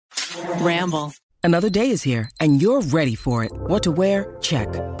Ramble. Another day is here, and you're ready for it. What to wear? Check.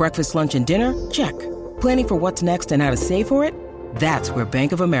 Breakfast, lunch, and dinner? Check. Planning for what's next and how to save for it? That's where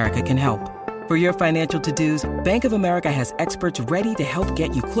Bank of America can help. For your financial to-dos, Bank of America has experts ready to help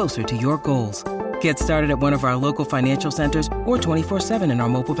get you closer to your goals. Get started at one of our local financial centers or 24/7 in our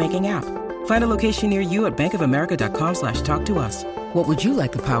mobile banking app. Find a location near you at bankofamerica.com/talktous. What would you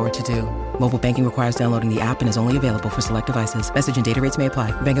like the power to do? Mobile banking requires downloading the app and is only available for select devices. Message and data rates may apply.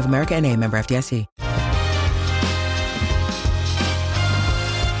 Bank of America N.A., member FDIC.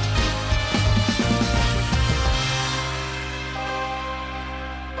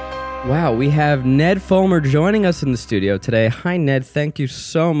 Wow, we have Ned Fulmer joining us in the studio today. Hi, Ned. Thank you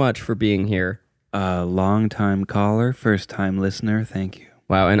so much for being here. Long-time caller, first-time listener. Thank you.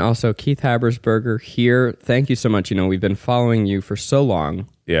 Wow, and also Keith Habersberger here. Thank you so much. You know, we've been following you for so long.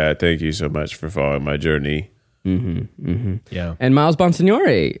 Yeah, thank you so much for following my journey. Yeah. And Miles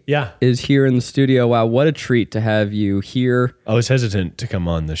Bonsignore Yeah. is here in the studio. Wow, what a treat to have you here. I was hesitant to come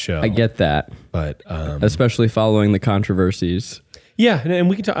on the show. I get that, but especially following the controversies. yeah, and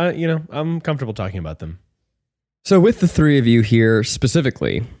we can talk. I'm comfortable talking about them. So with the three of you here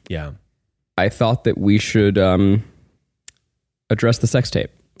specifically, Yeah. I thought that we should address the sex tape.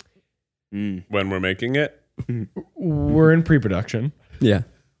 When we're making it? We're in pre-production. Yeah.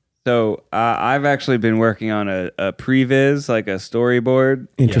 So I've actually been working on a previs, like a storyboard.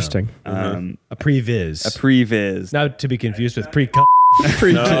 Interesting. A previs. A previs. Not to be confused with pre. Oh,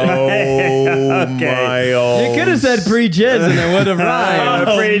 Miles. You could have said pre-jizz and it would have rhymed.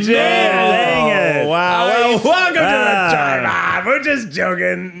 Pre-jizz. Dang it. Wow. Well, welcome to the drive. We're just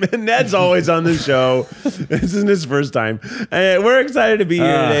joking. Ned's always on the show. This isn't his first time. We're excited to be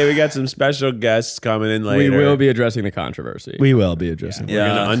here today. We got some special guests coming in later. We will be addressing the controversy. We will be addressing. We're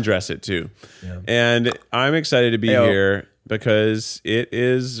going to undress it too. Yeah. And I'm excited to be here because it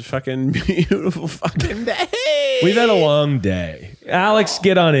is fucking beautiful fucking day. We've had a long day. Alex,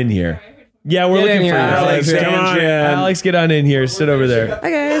 get on in here. Yeah, we're Get in looking here, for Alex. Alex. Come on in. Alex, get on in here. Sit over there.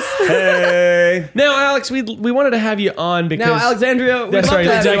 Hi, guys. Hey. Now, Alex, we wanted to have you on because Now, Alexandria, That's sorry,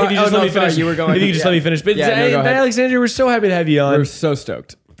 Zach, if you just let me finish. You were going. If you could just let me finish. But Yeah, no, go ahead. Alexandria, we're so happy to have you on. We're so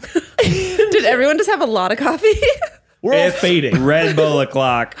stoked. Did everyone just have a lot of coffee? We're all fading. Red Bull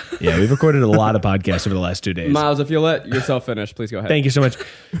o'clock. Yeah, we've recorded a lot of podcasts over the last 2 days. Miles, if you'll let yourself finish, please go ahead. Thank you so much.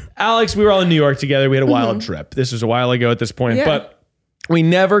 Alex, we were all in New York together. We had a wild trip. This was a while ago at this point, Yeah. but we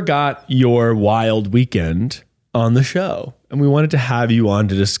never got your wild weekend on the show. And we wanted to have you on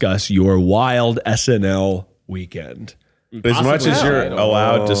to discuss your wild SNL weekend. As much as you're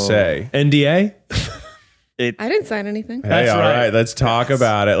allowed to say. NDA? I didn't sign anything. Hey, all right. right. Let's talk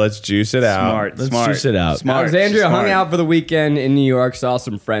about it. Let's juice it out. Let's juice it out. Alexandria hung out for the weekend in New York, saw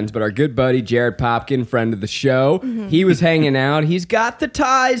some friends, but our good buddy Jared Popkin, friend of the show, he was hanging out. He's got the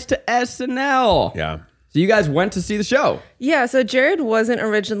ties to SNL. Yeah. So you guys went to see the show. Yeah, so Jared wasn't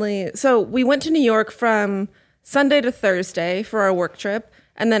originally... So we went to New York from Sunday to Thursday for our work trip,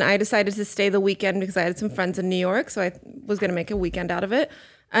 and then I decided to stay the weekend because I had some friends in New York, so I was going to make a weekend out of it.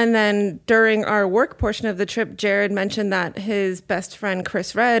 And then during our work portion of the trip, Jared mentioned that his best friend,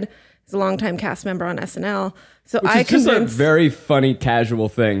 Chris Redd, is a longtime cast member on SNL. So Which I is just a convinced... very funny, casual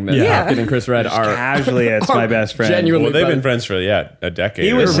thing that Yeah. Popkin and Chris Redd are Casually, it's my best friend. genuinely Well, they've been buddies. friends for, a decade.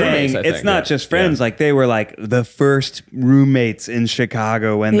 He or was so. saying I it's think. not just friends. Like they were like the first roommates in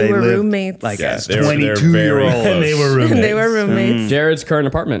Chicago when They they were lived roommates. like Yeah, as they're very 22-year-olds. close. And they were roommates. And they were roommates. Jared's current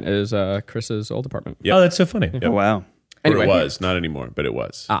apartment is Chris's old apartment. Yep. Oh, that's so funny. Oh, wow. Anyway. Or it was. Not anymore, but it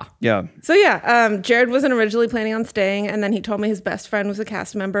was. Yeah. So yeah, Jared wasn't originally planning on staying, and then he told me his best friend was a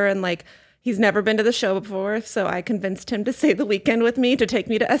cast member, and like he's never been to the show before, so I convinced him to stay the weekend with me to take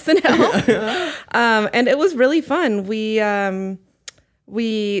me to SNL, and it was really fun. We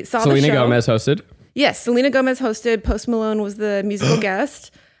saw the Selena show. Gomez hosted. Yes, Selena Gomez hosted. Post Malone was the musical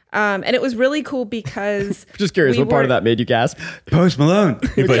guest. And it was really cool because... Just curious, we what part of were- that made you gasp? Post Malone.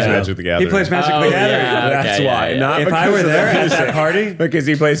 He plays Magic the Gathering. He plays Magic the Gathering. yeah. That's Okay, why. yeah. Not If I because were of there the at that music. party, Because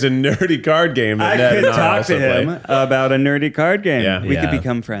he plays a nerdy card game that I Ned could and I talk also to him play. about a nerdy card game. Yeah. We could Yeah.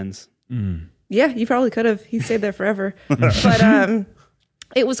 become friends. Yeah, you probably could have. He stayed there forever. But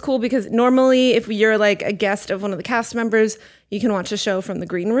it was cool because normally if you're like a guest of one of the cast members, you can watch the show from the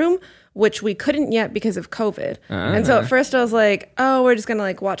green room, which we couldn't yet because of COVID. And so at first I was like, oh, we're just going to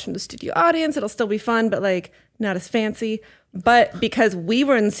like watch from the studio audience. It'll still be fun, but like not as fancy. But because we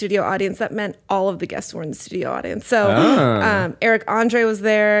were in the studio audience, that meant all of the guests were in the studio audience. So Eric Andre was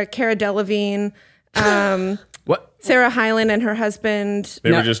there, Cara Delevingne, What? Sarah Hyland and her husband.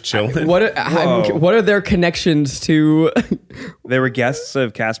 They were just chilling. What are their connections to... They were guests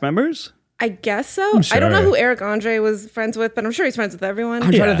of cast members? I guess so. sure. I don't know who Eric Andre was friends with, but I'm sure he's friends with everyone.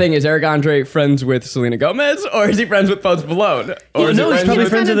 I'm trying to think, is Eric Andre friends with Selena Gomez or is he friends with Post Malone? Or is no, he he's friends probably with...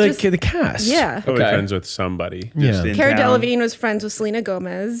 friends with Just- the cast. Yeah. Probably Okay. friends with somebody. Yeah. in Cara town. Delevingne was friends with Selena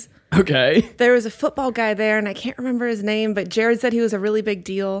Gomez. Okay. There was a football guy there, and I can't remember his name, but Jared said he was a really big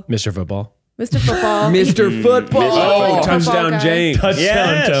deal. Mr. Football. Mr. Football. Mr. Football. Oh, Football touchdown guy. James. Touchdown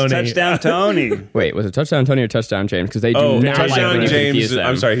Yes, Tony. touchdown Tony. Wait, was it Touchdown Tony or Touchdown James? Because they do Oh, not like when touchdown you confuse James. them.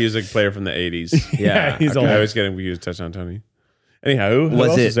 I'm sorry, he was a player from the 80s. Yeah. he's I old. was getting confused. Touchdown Tony. Anyhow, who Was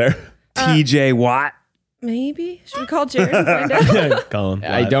else it- is there? TJ Watt. Maybe. Should we call Jared and find out? Call him.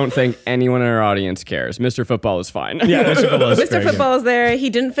 I don't think anyone in our audience cares. Mr. Football is fine. Yeah, Mr. Football is Mr. very good. Football is there. He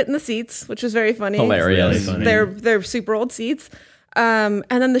didn't fit in the seats, which was very funny. Hilarious. Really funny. They're super old seats. And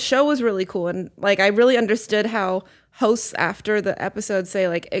then the show was really cool. And like, I really understood how hosts after the episode say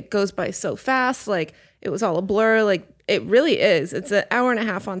like, it goes by so fast. Like it was all a blur. Like it really is. It's an hour and a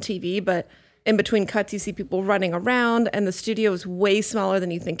half on TV, but in between cuts, you see people running around and the studio is way smaller than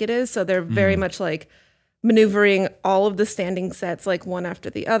you think it is. So they're very much like maneuvering all of the standing sets, like one after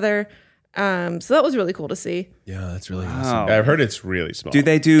the other. So that was really cool to see. Yeah, that's really awesome. Oh. I've heard it's really small. Do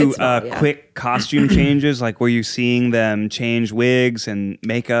they do It's small, yeah. quick costume changes? Like, were you seeing them change wigs and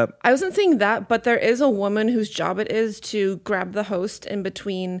makeup? I wasn't seeing that, but there is a woman whose job it is to grab the host in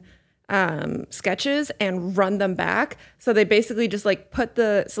between sketches and run them back. So they basically just like put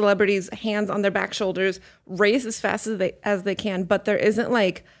the celebrities' hands on their back shoulders, race as fast as they can, but there isn't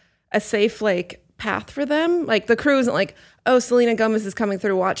like a safe like path for them. Like the crew isn't like, oh, Selena Gomez is coming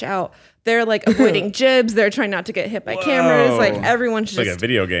through, watch out. They're like avoiding jibs. They're trying not to get hit by cameras. Like everyone's just like a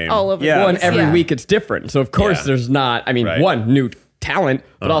video game. all over. Yeah. the Well, and place. every Yeah. week it's different. So, of course, Yeah. there's not, I mean, Right. one, new talent,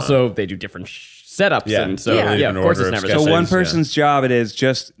 but also they do different setups. Yeah. And so, Yeah. yeah, of course, Order it's of never sketches. the So same. one person's job it is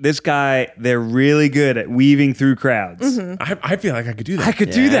just this guy. They're really good at weaving through crowds. I feel like I could do that. I could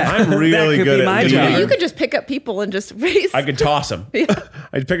do that. I'm really that could good be at my weaving. job. You could just pick up people and just race. I could toss him.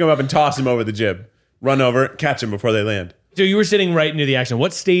 I'd pick him up and toss him over the jib. Run over, catch him before they land. So you were sitting right into the action.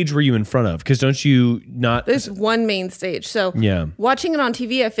 What stage were you in front of? Because don't you not? There's one main stage. So Yeah. watching it on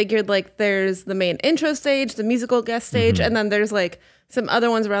TV, I figured like there's the main intro stage, the musical guest stage, and then there's like some other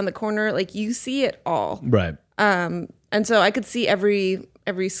ones around the corner. Like you see it all. Right. And so I could see every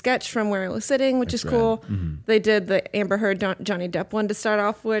sketch from where I was sitting, which is cool. They did the Amber Heard Johnny Depp one to start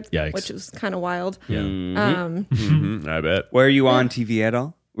off with, Yikes. which was kind of wild. I bet. Were you on TV at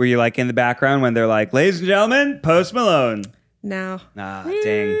all? Were you like in the background when they're like, "Ladies and gentlemen, Post Malone"? Now, Ah,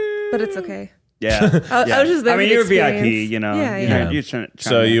 dang. but it's okay. Yeah. I was just there I mean, for the you're VIP, experience. you know. Yeah, You're- yeah. You're trying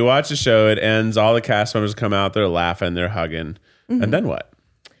So to- you watch the show, it ends, all the cast members come out, they're laughing, they're hugging. And then what?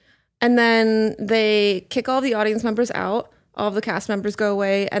 And then they kick all the audience members out. All of the cast members go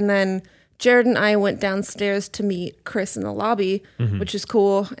away. And then Jared and I went downstairs to meet Chris in the lobby, which is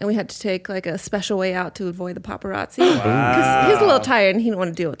cool. And we had to take like a special way out to avoid the paparazzi. Because he was a little tired and he didn't want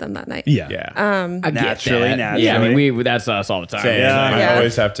to deal with them that night. Yeah. Yeah. I get Naturally, that. Yeah, I mean, naturally. that's us all the time. Same. Yeah. I Yeah.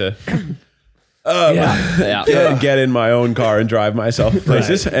 always have to Yeah. get in my own car and drive myself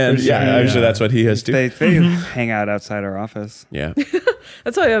places. And yeah, I'm sure that's what he has to. They hang out outside our office. Yeah.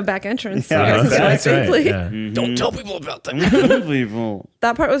 That's why we have a back entrance. So Yeah, you guys can see That's us right. safely. Yeah. Don't tell people about that. Unbelievable.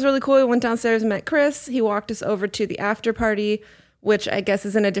 That part was really cool. We went downstairs and met Chris. He walked us over to the after party, which I guess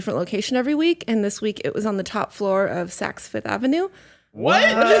is in a different location every week. And this week it was on the top floor of Saks Fifth Avenue. What?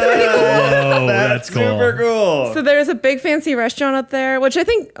 Oh, that's cool. Super cool. So there's a big fancy restaurant up there, which I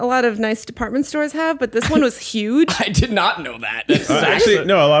think a lot of nice department stores have, but this one was huge. I did not know that. That's Actually,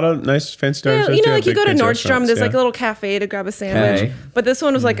 no, a lot of nice fancy stores. Yeah, you know, like you big go to fancy Nordstrom, restaurants, there's like yeah. a little cafe to grab a sandwich. Okay. But this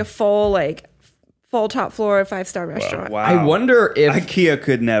one was like a full top floor 5-star restaurant. Wow. I wonder if IKEA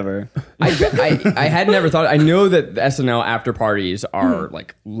could never. I had never thought. I know that the SNL after parties are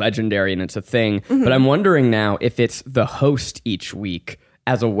like legendary and it's a thing, but I'm wondering now if it's the host each week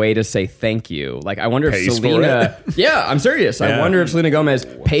as a way to say thank you. Like, I wonder if Pays for Selena. Yeah, I'm serious. I Yeah. wonder if Selena Gomez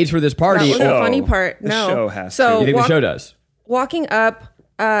pays for this That party. was the show. funny part. The No. show has so to. You think walk- the show does? walking up,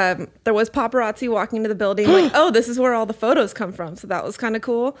 there was paparazzi walking into the building. Like, oh, this is where all the photos come from. So that was kind of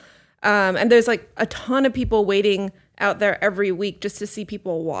cool. And there's like a ton of people waiting out there every week just to see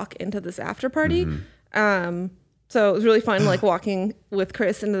people walk into this after party. So it was really fun, like walking with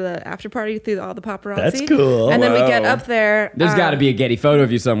Chris into the after party through all the paparazzi. That's cool. And then we Whoa. get up there. There's got to be a Getty photo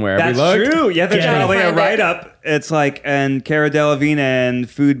of you somewhere. Have That's we looked? true. Yeah, there's Yeah. probably a Find it. write up. It's like, and Cara Delevingne and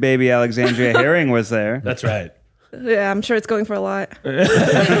food baby Alexandria Herring was there. That's right. Yeah, I'm sure it's going for a lot.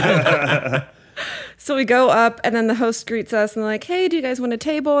 So we go up, and then the host greets us and like, hey, do you guys want a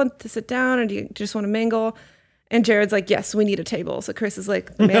table and to sit down, or do you just want to mingle? And Jared's like, yes, we need a table. So Chris is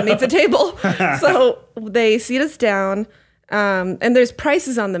like, the man needs a table. So they seat us down. And there's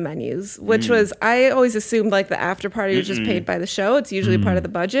prices on the menus, which was, I always assumed like the after party was just paid by the show. It's usually part of the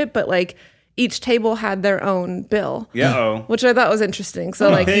budget, but like each table had their own bill. Yeah. Which I thought was interesting. So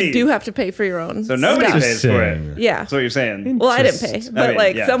like you do have to pay for your own So nobody stuff. pays for it. Yeah. That's what you're saying. Well, I didn't pay, but mean,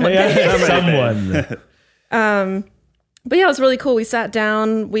 like yeah. someone paid. Someone. But yeah, it was really cool. We sat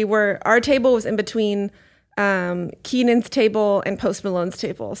down. Our table was in between Keenan's table and Post Malone's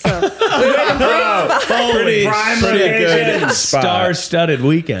table. So we were in a great spot. Pretty good spot. Star-studded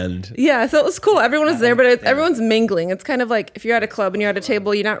weekend. Yeah, so it was cool. Everyone was there, but everyone's mingling. It's kind of like if you're at a club and you're at a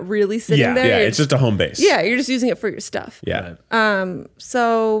table, you're not really sitting there. Yeah, You're it's just a home base. yeah, you're just using it for your stuff. Yeah.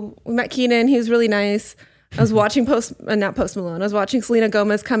 So we met Keenan. He was really nice. I was watching not Post Malone. I was watching Selena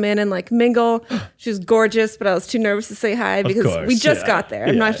Gomez come in and like mingle. She was gorgeous, but I was too nervous to say hi because course, we just yeah. got there.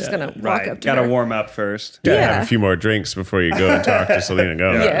 I'm not just gonna walk up to Gotta her. warm up first. Gotta Yeah. have a few more drinks before you go and talk to Selena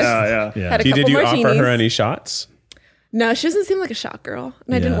Gomez. Yes. Yeah. Had a Did couple you martinis. offer her any shots? No, she doesn't seem like a shot girl,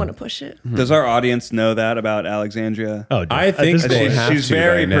 and I didn't want to push it. Does our audience know that about Alexandria? Oh, I think at this they point. have She's to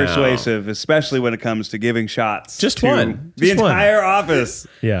very by now. persuasive, especially when it comes to giving shots. Just to one. The Just one. entire office.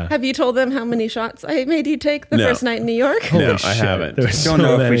 Yeah. Have you told them how many shots I made you take the No. first night in New York? No, I Shit. haven't. There was Don't so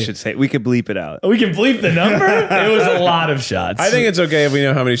know if we many. should say. We could bleep it out. We can bleep the number? It was a lot of shots. I think it's okay if we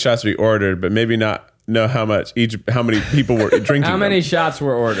know how many shots we ordered, but maybe not know how many people were drinking. How many them. shots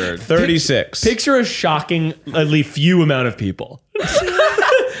were ordered? 36. Picture a shockingly few amount of people. And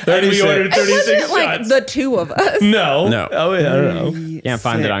we 36. ordered It 36 wasn't like shots. the two of us. No. No. Oh, yeah, I don't know. Can't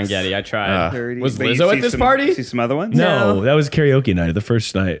find it on Getty. I tried. 30. Was But you Lizzo see at this some- party? See some other ones? No, that was karaoke night. The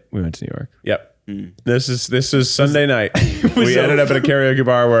first night we went to New York. Yep. This is Sunday night. We ended up at a karaoke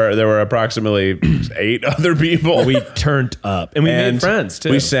bar where there were approximately 8 other people. We turned up. And we made friends, too.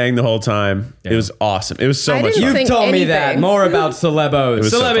 We sang the whole time. It was awesome. It was so I much didn't fun. think You've told me that. anything. More about celebos.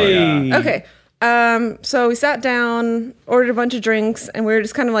 was so fun, Celebi. Okay. So we sat down, ordered a bunch of drinks, and we were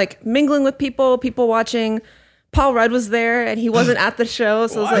just kind of like mingling with people watching. Paul Rudd was there, and he wasn't at the show,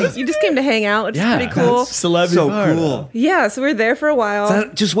 so it was like you just came to hang out, which is pretty cool. Celebrity So bar, cool. Yeah, so we were there for a while. Is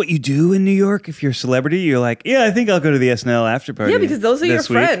that just what you do in New York? If you're a celebrity, you're like, yeah, I think I'll go to the SNL after party. Yeah, because those are your this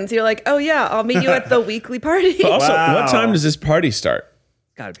week. friends. You're like, oh yeah, I'll meet you at the weekly party. But also, Wow. what time does this party start?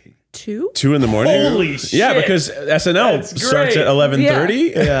 Gotta be. 2? 2 in the morning? Holy Yeah, shit. because SNL That's starts great. at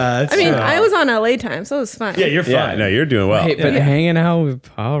 11:30. Yeah. I mean, I was on LA time, so it was fine. Yeah, you're fine. Yeah, no, you're doing well. Hey, but hanging out with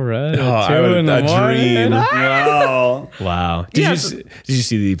Paul Rudd Oh, at I 2 would in the a morning? dream. Wow. Wow. Did Yeah, you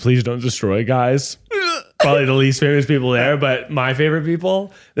see the Please Don't Destroy guys? Probably the least famous people there, but my favorite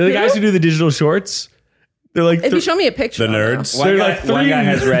people. They're the guys who do the digital shorts. They're like If you show me a picture, The I'll know. nerds. One They're guy, like one three- guy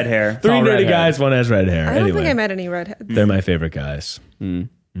has red hair. three All nerdy redhead. guys, one has red hair. I don't Anyway, think I met any redheads. they're my favorite guys.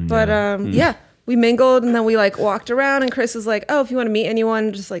 But yeah, we mingled and then we like walked around and Chris was like, oh, if you want to meet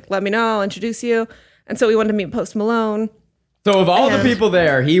anyone, just like let me know, I'll introduce you. And so we wanted to meet Post Malone. So of all the And- people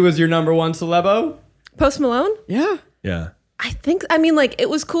there, he was your number one celebo? Post Malone? Yeah. Yeah. I mean, like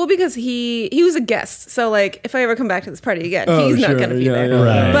it was cool because he was a guest. So like if I ever come back to this party again, he's not gonna be there.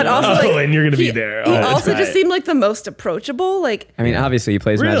 Right. But also like and you're gonna he, be there. He Oh, that's also just right. seemed like the most approachable. Like I mean, obviously he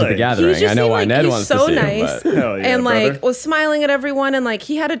plays Magic the Really? he Gathering. just I know seemed why like Ned he's wants so to see nice him. Hell yeah, and like brother. was smiling at everyone and like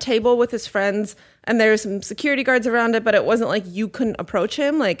he had a table with his friends and there were some security guards around it, but it wasn't like you couldn't approach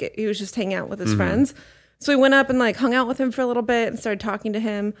him. Like he was just hanging out with his friends. So we went up and like hung out with him for a little bit and started talking to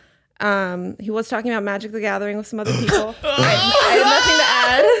him. He was talking about Magic the Gathering with some other people. I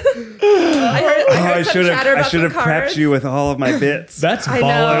had nothing to add. I heard I should have prepped you with all of my bits. That's I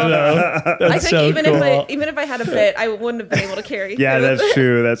baller know. though. I That's think so even cool. if I had a bit, I wouldn't have been able to carry. Yeah, it. that's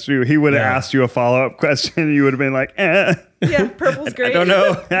true. That's true. He would have asked you a follow-up question. You would have been like, Yeah, purple's great. I don't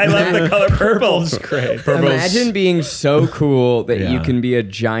know. I love the color purple. Purple's great. Imagine being so cool that you Yeah. can be a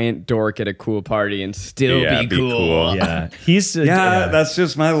giant dork at a cool party and still Yeah, be be cool. cool. Yeah. He's Yeah, that's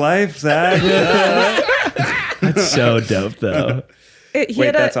just my life, Zach. that's so dope though. He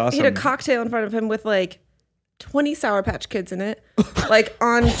Wait, had that's He had a awesome. cocktail in front of him with like 20 Sour Patch Kids in it, like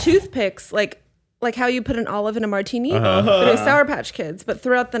on toothpicks, like how you put an olive in a martini. But it was Sour Patch Kids. But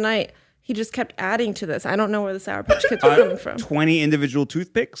throughout the night, he just kept adding to this. I don't know where the Sour Patch Kids were coming from. 20 individual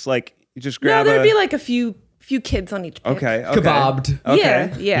toothpicks? Like, you just No, grab there'd a... be like a few kids on each pick. Okay. Kebabbed.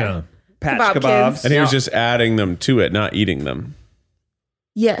 Okay. Yeah. Patch Kebab kebabs. kids. And he was just adding them to it, not eating them.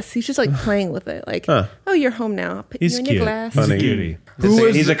 Yes, he's just like playing with it. Like, Huh. oh, you're home now. I'll put He's you in cute. your glass. He's a Funny. cutie.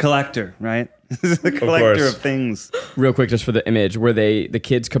 He's a collector, right? He's a collector course. of things. Real quick, just for the image, were the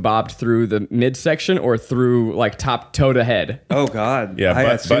kids kebabbed through the midsection or through like top toe to head? Oh, God. Yeah, I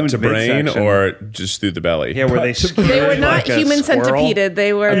butt assumed to brain midsection. or just through the belly. Yeah, were they They were not human centipeded.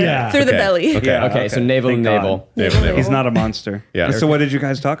 They were Yeah. through the Okay. belly. Okay. Yeah, Okay, so navel to Thank navel. God. Navel. He's not a monster. Yeah. So what did you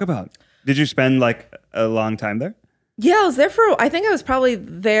guys talk about? Did you spend like a long time there? Yeah, I was there I think I was probably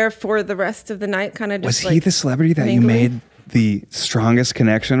there for the rest of the night, kind of just Was he the celebrity that you made the strongest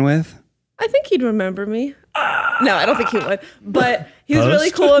connection with? I think he'd remember me. No, I don't think he would. But he was really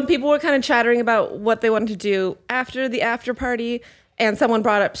cool, and people were kind of chattering about what they wanted to do after the after party. And someone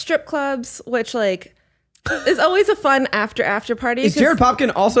brought up strip clubs, which like is always a fun after party. Is Jared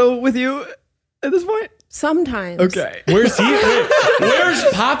Popkin also with you at this point? Sometimes. Okay. Where's he? Where's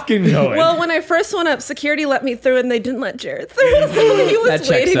Popkin going? Well, when I first went up, security let me through, and they didn't let Jared through. So he was That checks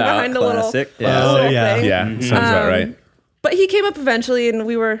waiting out. behind a little Classic. thing. Yeah, sounds about right. But he came up eventually, and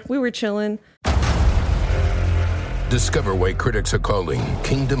we were chilling. Discover why critics are calling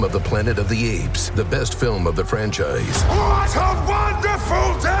Kingdom of the Planet of the Apes the best film of the franchise. What a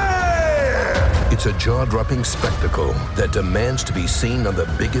wonderful day! It's a jaw-dropping spectacle that demands to be seen on the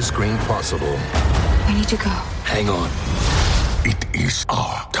biggest screen possible. I need to go. Hang on. It is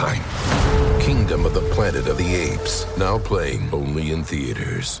our time. Kingdom of the Planet of the Apes. Now playing only in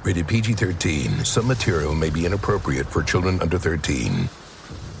theaters. Rated PG-13. Some material may be inappropriate for children under 13.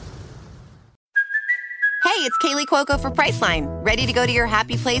 Hey, it's Kaylee Cuoco for Priceline. Ready to go to your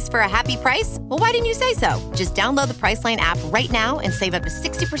happy place for a happy price? Well, why didn't you say so? Just download the Priceline app right now and save up to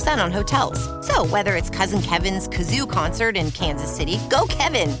 60% on hotels. So whether it's Cousin Kevin's Kazoo Concert in Kansas City, go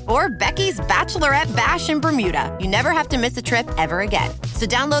Kevin, or Becky's Bachelorette Bash in Bermuda, you never have to miss a trip ever again. So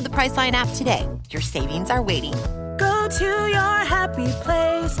download the Priceline app today. Your savings are waiting. Go to your happy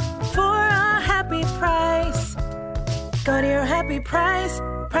place for a happy price. Go to your happy price,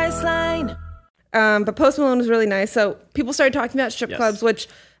 Priceline. But Post Malone was really nice. So people started talking about strip clubs, which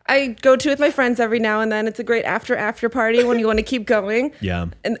I go to with my friends every now and then. It's a great after party when you want to keep going. Yeah.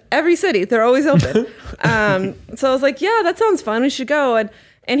 In every city, they're always open. So I was like, yeah, that sounds fun. We should go.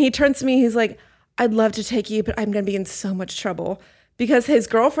 And he turns to me. He's like, I'd love to take you, but I'm going to be in so much trouble. Because his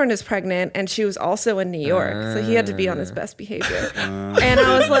girlfriend is pregnant and she was also in New York. So he had to be on his best behavior. And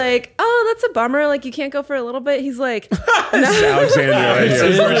I was like, oh, that's a bummer. Like, you can't go for a little bit. He's like, no. Alexandria right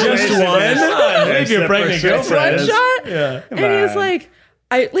here. Just one? Maybe you're pregnant girlfriend. One shot? Yeah. And he was like,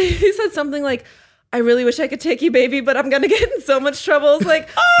 he said something like, I really wish I could take you, baby, but I'm going to get in so much trouble. I was like,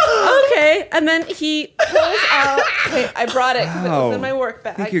 okay. And then he pulls out, wait, I brought it because it was in my work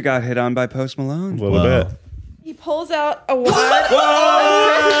bag. I think you got hit on by Post Malone. A little bit. He pulls out a wad of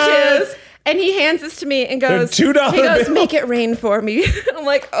Christmas juice, and he hands this to me and goes, $2 he goes, bills. make it rain for me. I'm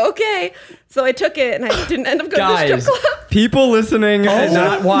like, okay. So I took it, and I didn't end up going to the strip club. People listening and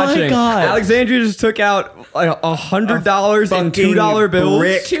not watching. God. Alexandria just took out like $100 in $2 bills.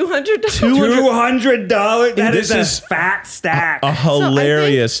 $200. $200. That This is is a fat stack. A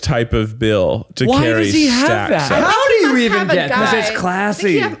hilarious type of bill to Why carry does he have stacks that? of. How do you even get that? that? It's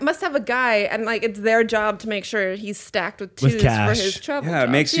classy. He must have a guy, and like it's their job to make sure he's stacked with twos for cash. his travel. Yeah, it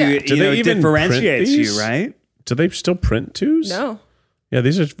job. makes you, Yeah. Do you know, they even differentiates print you, these? right? Do they still print twos? No. Yeah,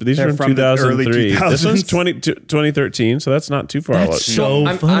 these are They're from from the early 2003. This one's 2000s. 2013, so that's not too far away. That's so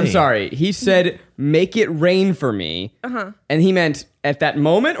I'm funny. sorry. He said, make it rain for me. And he meant at that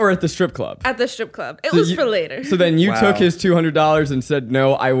moment or at the strip club? At the strip club. It was you- for later. So then you Wow. took his $200 and said,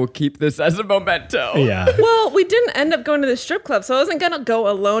 no, I will keep this as a memento. Yeah. Well, we didn't end up going to the strip club, so I wasn't gonna go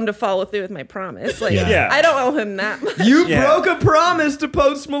alone to follow through with my promise. Like, Yeah. I don't owe him that much. You Yeah. broke a promise to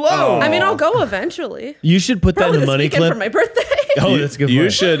Post Malone. I mean, I'll go eventually. You should put that Probably in a this money weekend clip. for my birthday. Oh, that's a good. You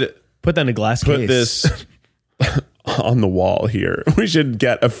point. should put that in a glass put case. this on the wall here. We should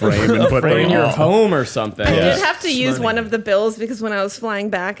get a frame and put in them your all. home or something. I Yeah. did have to use one of the bills because when I was flying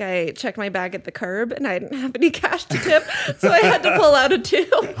back, I checked my bag at the curb and I didn't have any cash to tip, so I had to pull out a two.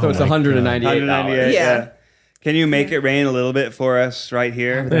 So it's $198. 198. Yeah. Can you make it rain a little bit for us right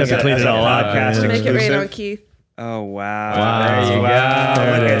here? have to clean it all up. Podcast Yeah. Make it rain exclusive. on Keith. Oh wow! Wow. There you Wow. go.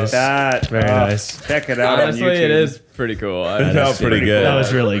 There Look it at is. that. Very nice. Check it out Honestly, on YouTube. it is pretty cool. It felt pretty good. That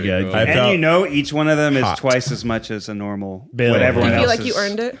was really good. I And felt you know, each one of them is hot. twice as much as a normal Bill. what everyone You feel else like you is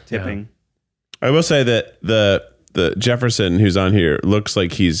earned it? tipping. I will say that the Jefferson who's on here looks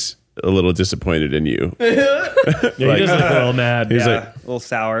like he's a little disappointed in you. Yeah, he does look a little mad. He's Yeah, like, a little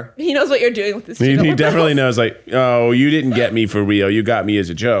sour. He knows what you're doing with this. he $2 definitely bills. knows, like, oh, you didn't get me for real. You got me as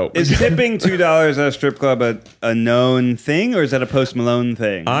a joke. Is tipping $2 at a strip club a known thing, or is that a Post Malone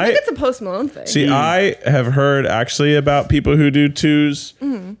thing? I think it's a Post Malone thing. See, I have heard actually about people who do twos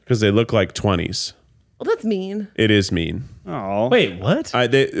because they look like 20s. Well, that's mean. It is mean. Oh, Wait, what?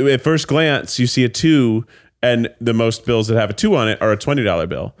 At first glance, you see a 2, and the most bills that have a 2 on it are a $20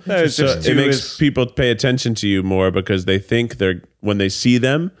 bill. It's So just it 2 makes is- people pay attention to you more because they think when they see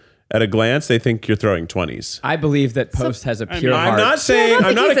them at a glance, they think you're throwing 20s. I believe that Post has a pure I'm heart. not saying, I don't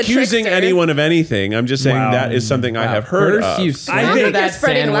I'm think not he's a accusing trickster. anyone of anything. I'm just saying Wow. that is something I have heard First, of. you I slander think that you're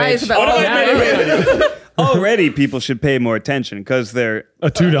spreading sandwich. lies about Yeah. already people should pay more attention because they're A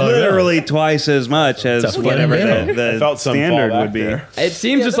 $2 bill. literally twice as much as It's a whatever funny the I felt some standard fallback would be. there. It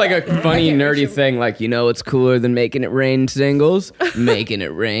seems just like a funny, nerdy thing. Like, it's cooler than making it rain singles, making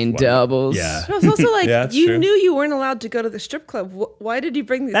it rain doubles. Yeah. It was also like Yeah, that's you true. knew you weren't allowed to go to the strip club. Why did you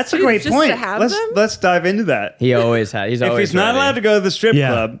bring these? That's a dudes? great Just point. To have Let's them? let's dive into that. He always had. He's If always he's not ready. allowed to go to the strip Yeah.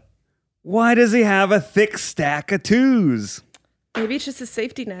 club, why does he have a thick stack of twos? Maybe it's just a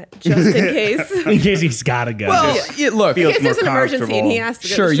safety net, just in case. In case he's got to go. Well, look. In Feels case there's an more emergency and he comfortable. has to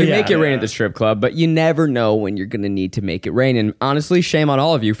go. Sure, to the you strip make it club. rain at the strip club, but you never know when you're going to need to make it rain. And honestly, shame on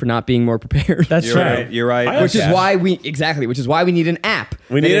all of you for not being more prepared. That's You're true. right. You're right. which is why we need an app.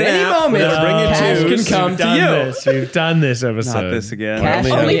 We That need at an any app. moment. We're bringing cash twos. can come We've to done you. this. We've done this episode. not this again. Cash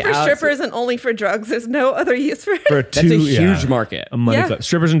Only on for the strippers and only for drugs. There's no other use for it. For That's a huge market. A money Yeah. clip.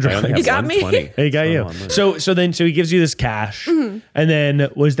 Strippers and drugs. You got me. He got you. So he gives you this cash, and then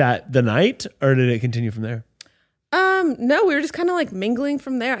was that the night, or did it continue from there? No, we were just kind of like mingling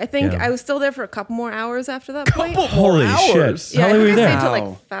from there. I think Yeah. I was still there for a couple more hours after that point. Holy shit! Yeah, How I long were think you I there? stayed till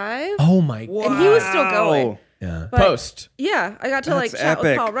like 5. Oh my! And he was still going. Yeah. But Post. Yeah, I got to like That's chat with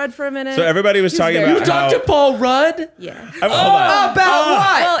epic. Paul Rudd for a minute. So everybody was He talking very- about how. Paul Rudd? Yeah. Hold on. About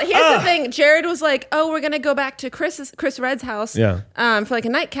what? Well, here's the thing. Jared was like, "Oh, we're gonna go back to Chris Redd's house, Yeah. for like a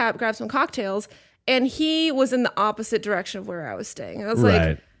nightcap, grab some cocktails." And he was in the opposite direction of where I was staying. I was Right.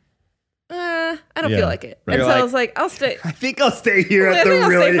 like, I don't Yeah. feel like it. Right. And so You're I was like, I'll stay. I think I'll stay here I at the think I'll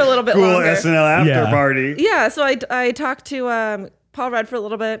stay really for a little bit cool longer. SNL after Yeah. party. Yeah, so I talked to Paul Rudd for a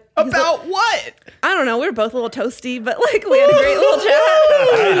little bit. He's About what? I don't know. We were both a little toasty, but like we had a great little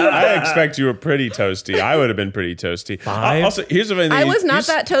chat. I expect you were pretty toasty. I would have been pretty toasty. Five? Also, here's the thing. I was you not s-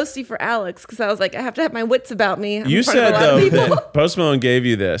 that toasty for Alex because I was like, I have to have my wits about me. I'm You in front of said a lot of though people. Mm-hmm. that Post Malone gave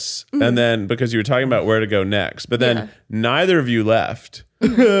you this, and then because you were talking about where to go next, but then neither of you left.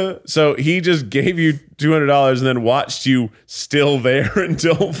 So he just gave you $200 and then watched you still there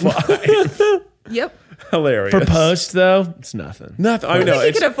until 5. Yep. Hilarious. For post though, it's nothing. Nothing. I I know. think he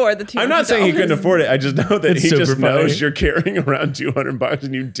it's- could afford the $200. I'm not saying he couldn't afford it. I just know that It's he just super knows funny. you're carrying around $200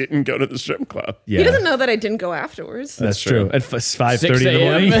 and you didn't go to the strip club. Yeah, He doesn't know that I didn't go afterwards. That's true. At 5:30 in the 6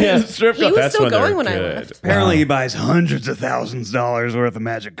 morning. a.m. Yeah. Strip He club. was That's still when they're going when I good. left. Apparently, he buys hundreds of thousands of dollars worth of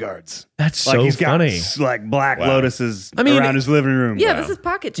magic cards. That's Like so he's got funny. like black lotuses I mean, around his living room. Yeah, this is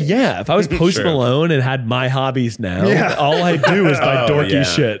pocket change. Yeah, if I was Post Sure. Malone and had my hobbies now, Yeah. all I do is buy Oh, dorky yeah.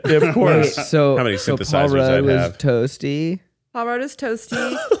 shit. Of course. So How many so Paul synthesizers Rudd I'd was have? toasty. Paul Rudd is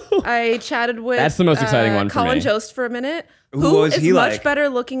toasty. I chatted with That's the most exciting one for Colin me. Jost for a minute, Who who was is he much like? better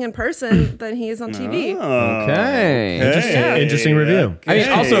looking in person than he is on TV. Okay. Interesting review. I mean,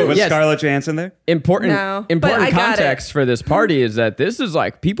 also, was yes. Scarlett Johansson there? Important No, but important I got context for this party is that this is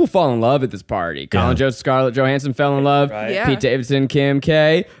like people fall in love at this party. Colin Jost, Scarlett Johansson fell in love. Yeah. Pete Davidson, Kim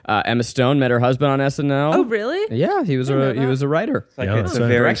K, Emma Stone met her husband on SNL. Oh, really? Yeah, he was a writer. Like Yeah, it's so- a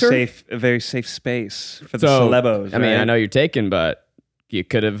very Director? safe space for the So celebos. I mean, right? I know you're taken, but you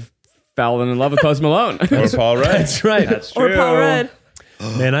could have fallen in love with Post Malone. Or Paul Rudd. That's right. That's Or true. Paul Rudd.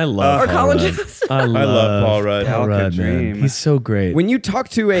 Man, I love Or Paul Colin Rudd. Jost. I love Paul Rudd. Paul How could Rudd, man. dream? He's so great. When you talk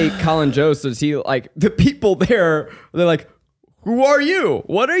to a Colin Jost, is he like the people there? They're like, "Who are you?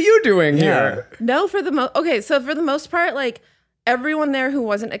 What are you doing here?" No, for the for the most part, like everyone there who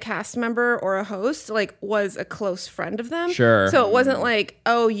wasn't a cast member or a host, like was a close friend of them. Sure. So it wasn't like,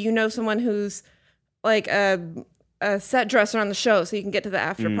 oh, you know someone who's like a set dresser on the show, so you can get to the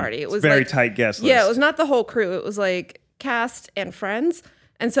after party. It was very like, tight guest list. Yeah, it was not the whole crew. It was like cast and friends.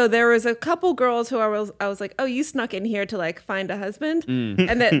 And so there was a couple girls who I was like, oh, you snuck in here to like find a husband,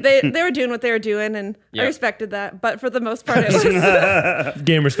 and that they were doing what they were doing, and I respected that. But for the most part, it was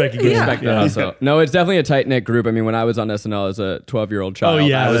Game respect. Game Yeah. respect. That also. No, it's definitely a tight knit group. I mean, when I was on SNL as a 12-year-old child, Oh,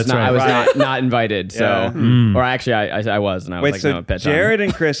 yeah, I was that's not, right. I was Right. not invited. So, Yeah. or actually, I was, and I was Wait, like, so no, bedtime. Jared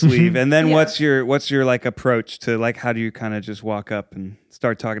and Chris leave, and then Yeah. what's your like approach to like how do you kind of just walk up and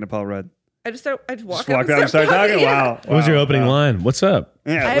start talking to Paul Rudd? I just walk Just up walk up and start talking. Yeah. Wow. What was your opening line? What's up?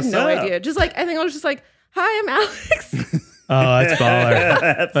 Yeah, I have what's no up? idea. Just like I think I was just like, "Hi, I'm Alex." Oh, that's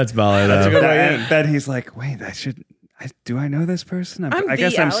baller. That's baller. That's a though. good way in. Then he's like, wait, do I know this person? I'm I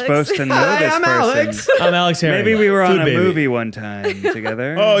guess the I'm Alex. supposed to know Hi, this I'm person. Alex. I'm Alex Herring. Maybe we were on Food a baby. movie one time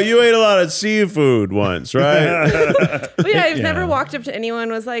together. Oh, you ate a lot of seafood once, right? But yeah, I've Yeah. never walked up to anyone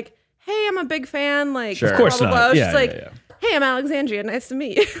and was like, "Hey, I'm a big fan." Like, Sure. Of course blah, blah, not. blah. It's Yeah, just like, yeah. "Hey, I'm Alexandria. Nice to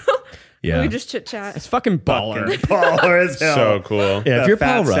meet you." Yeah. We just chit chat. It's fucking baller. Baller as hell. So cool. Yeah, if The you're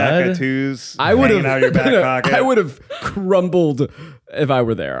fat Paul sack of Rudd, twos I would hanging out of your back have. pocket. I would have crumbled if I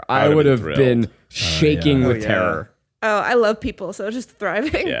were there. I would've would been have thrilled. been shaking Oh, with yeah. terror. Oh, I love people, so just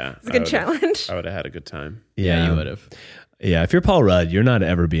thriving. Yeah, It's a good challenge. I would have had a good time. Yeah, you would have. Yeah, if you're Paul Rudd, you're not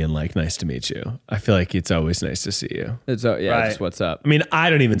ever being like, nice to meet you. I feel like it's always nice to see you. It's just what's up. I mean, I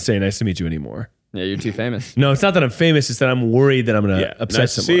don't even say nice to meet you anymore. Yeah, you're too famous. No, it's not that I'm famous. It's that I'm worried that I'm going to upset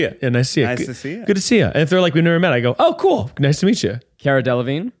nice to someone. see you. Yeah, nice to see you. Nice to see you. Good to see you. And if they're like, we've never met, I go, oh, cool. Nice to meet you. Cara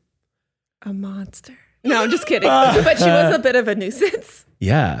Delevingne. A monster. No, I'm just kidding. But she was a bit of a nuisance.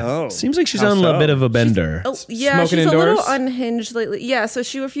 Yeah. Oh, seems like she's how on a so? bit of a bender. Oh, yeah, Smoking she's indoors? a little unhinged lately. Yeah, so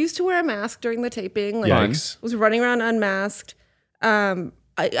she refused to wear a mask during the taping. Like, Yikes. was running around unmasked.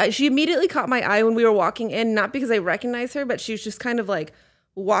 She immediately caught my eye when we were walking in, not because I recognized her, but she was just kind of like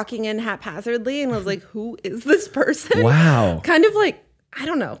walking in haphazardly, and I was like, who is this person? Wow. Kind of like, I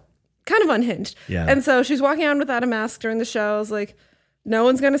don't know, kind of unhinged. Yeah. And so she's walking around without a mask during the show. I was like, no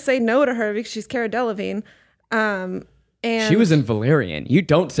one's going to say no to her because she's Cara Delevingne. And She was in Valerian. You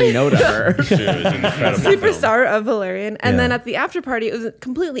don't say no to her. She was an incredible superstar of Valerian. And Yeah. then at the after party, it was a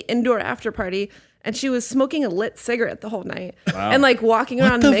completely indoor after party. And she was smoking a lit cigarette the whole night and like walking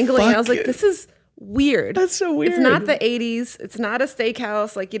around the mingling. I was fuck? like, this is weird. That's so weird. It's not the 80s. It's not a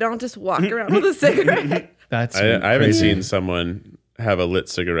steakhouse. Like, you don't just walk around with a cigarette. That's I haven't crazy. seen someone have a lit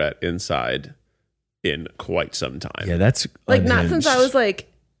cigarette inside in quite some time. Yeah, that's Like, not since I was like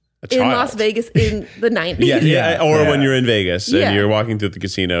A in child. Las Vegas in the 90s. Yeah, or when you're in Vegas Yeah. and you're walking through the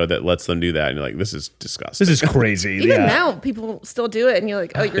casino that lets them do that, and you're like, "This is disgusting." This is crazy. Even yeah. now, people still do it. And you're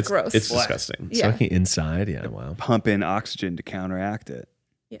like, oh, you're it's gross. It's disgusting. Yeah. Smoking inside. Yeah, wow. Pump in oxygen to counteract it.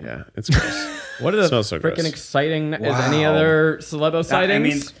 Yeah, it's gross. What are the Smells so freaking gross. exciting? Is any other celebo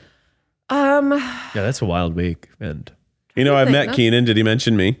sightings? Yeah, that's a wild week. And You know, I've think met no. Keenan. Did he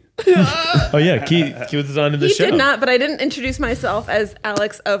mention me? oh yeah, Keith was on the He show. did not, but I didn't introduce myself as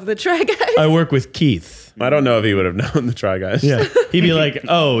Alex of the Try Guys. I work with Keith. I don't know if he would have known the Try Guys. Yeah, he'd be like,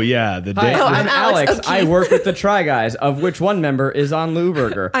 "Oh yeah, the day." Hi, Oh, I'm I'm Alex Alex. of I Keith. work with the Try Guys, of which one member is on Lou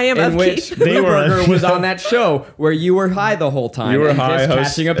Burger. I am in of which Keith. They Lou were- Burger was on that show where you were high the whole time. You were and high just host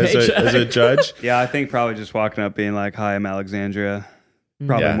catching a as paycheck. as a judge. Yeah, I think probably just walking up being like, "Hi, I'm Alexandria."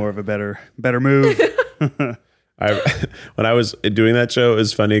 Probably Yeah. more of a better move. When I was doing that show, it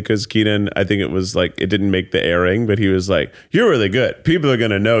was funny because Keenan, I think it was like, it didn't make the airing, but he was like, "You're really good. People are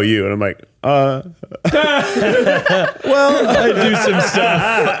going to know you." And I'm like, Well, I do some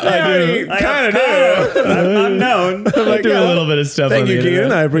stuff. kind of do. I'm known. I do a little bit of stuff. Thank on you, the Keenan.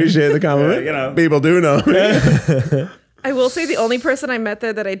 internet. I appreciate the compliment. you know. People do know me. I will say the only person I met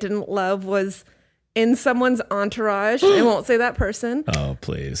there that I didn't love was in someone's entourage. I won't say that person. Oh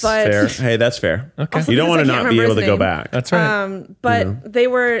please. But Fair. Hey, that's fair. Also You don't because want I to can't not be remember able to his go name. back. That's right. but they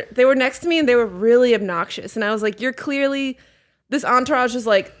were next to me and they were really obnoxious. And I was like, you're clearly, this entourage is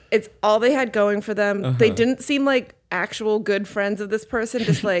like, it's all they had going for them. They didn't seem like actual good friends of this person,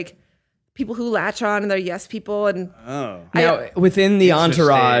 just like people who latch on and they're yes people. And Now, within the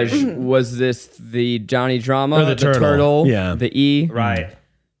entourage, was this the Johnny Drama, Or the turtle. Yeah. the E? Right.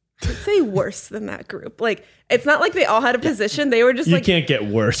 I'd say worse than that group. Like, it's not like they all had a position. They were just You like, can't get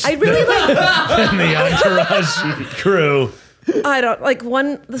worse I really like, than the entourage crew. I don't like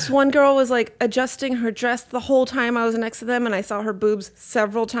this one girl was like adjusting her dress the whole time I was next to them, and I saw her boobs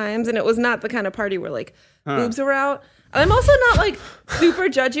several times, and it was not the kind of party where like boobs were out. I'm also not like super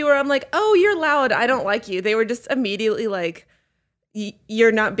judgy where I'm like, oh, you're loud, I don't like you. They were just immediately like,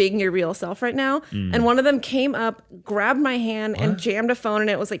 you're not being your real self right now. And one of them came up, grabbed my hand, and jammed a phone, and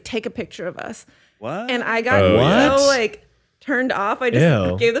it was like, take a picture of us. What? And I got What? so like turned off. I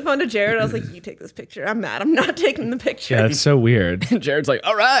just Ew. gave the phone to Jared. I was like, you take this picture. I'm mad. I'm not taking the picture. Yeah, it's so weird. Jared's like,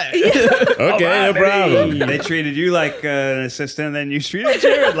 all right. Okay, no problem. They treated you like an assistant, and then you treated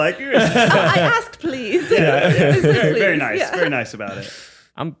Jared like you. I asked, please. Very nice. Yeah. Very nice about it.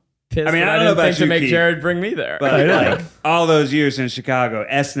 I'm pissed. I mean, that I don't know didn't about think to you, make Keith. Jared bring me there. But like all those years in Chicago,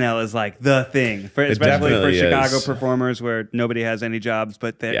 SNL is like the thing, especially for definitely Chicago is. performers where nobody has any jobs,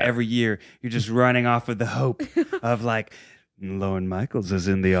 but every year you're just running off with the hope of like, Lorne Michaels is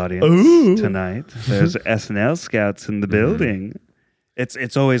in the audience tonight. There's SNL scouts in the building.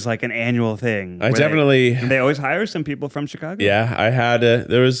 It's always like an annual thing. I where definitely- they always hire some people from Chicago. Yeah, I had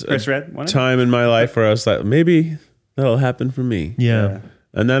there was Chris a Redd, one of them? time in my life where I was like, maybe that'll happen for me. Yeah.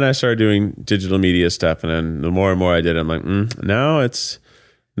 And then I started doing digital media stuff, and then the more and more I did, I'm like, now it's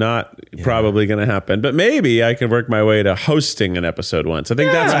not probably going to happen. But maybe I could work my way to hosting an episode once. I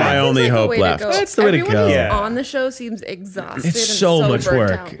think that's my Seems only like a hope way to left. go. That's the way to Everyone go. who's Yeah. on the show seems exhausted. It's and so much burnt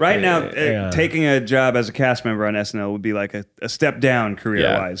work. out. Right now, Yeah. taking a job as a cast member on SNL would be like a step down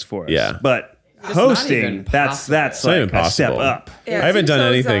career-wise for us. Yeah. But hosting, that's not like even a step possible. up. Yeah, I haven't it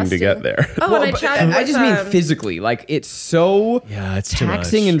done seems so anything to get exhausting. there. Oh, and I chatted with, I just mean physically. Like, it's so it's too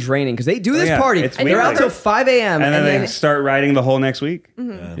taxing much. and draining because they do this yeah, party. it's And they're weird. out till 5 a.m. And then they start writing the whole next week.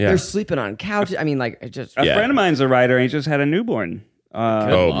 Yeah. they're sleeping on couches. I mean, like, it just. A Yeah. friend of mine's a writer, and he just had a newborn.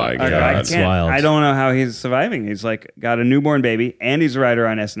 Oh my I god. That's wild. I don't know how he's surviving. He's like got a newborn baby, and he's a writer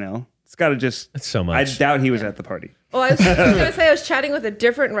on SNL. It's got to just. That's so I much. doubt he was at the party. Well, I was going to say I was chatting with a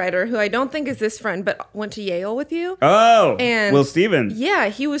different writer who I don't think is this friend, but went to Yale with you. Oh, And- Will Stevens. Yeah,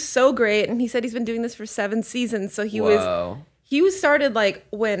 he was so great, and he said he's been doing this for 7 seasons. So he Whoa. was started like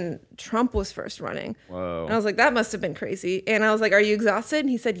when Trump was first running. Whoa. And I was like, that must have been crazy. And I was like, are you exhausted? And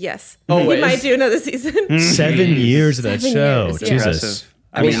he said, yes. Always. He might do another season. 7 years of that 7 show. years, yeah. Jesus. Impressive.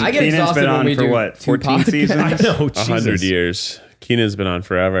 I mean, I get Keenan's exhausted been when on we for do what, 2 14 podcasts. seasons? I know, 100 Jesus. years. Keenan's been on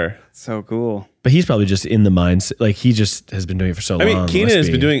forever. So cool. But he's probably just in the mindset. Like, he just has been doing it for so I long. mean, Keenan Must has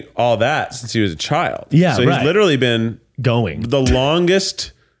be been doing all that since he was a child. Yeah, so right. he's literally been going. the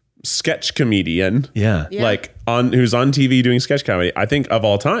longest sketch comedian. Yeah. Yeah. Like who's on TV doing sketch comedy, I think, of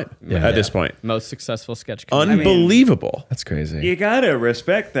all time at this point. Most successful sketch comedy. Unbelievable. That's crazy. You gotta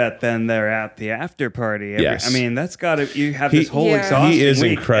respect that. Then they're at the after party. Yes. I mean, that's gotta. You have this whole Yeah. exhausting He is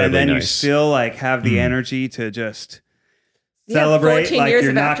week, incredibly and then you nice. still like have the energy to just Yeah, celebrate 14 like years you're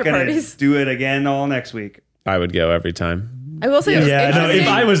of not after gonna parties. do it again all next week. I would go every time. I will say it was Yeah, no, if interesting.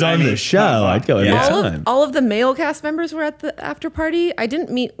 I was on the show, I'd go every time. all of the male cast members were at the after party. I didn't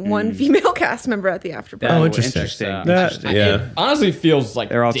meet one female cast member at the after party. Oh, interesting. Yeah. It honestly feels like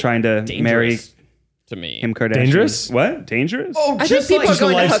They're all trying to marry dangerous to me. Kim Kardashian. Dangerous? What? Dangerous? Oh, I think people are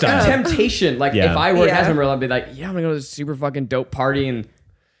going to hook up. temptation. Like Yeah. if I were a Yeah. cast member, I'd be like, yeah, I'm gonna go to this super fucking dope party and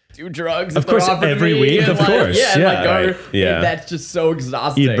do drugs. Of if they're course, offering every me, week, and of like, course. Yeah, and Yeah, like, go- right. Yeah. That's just so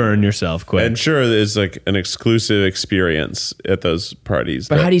exhausting. You'd burn yourself quick. And sure, there's like an exclusive experience at those parties.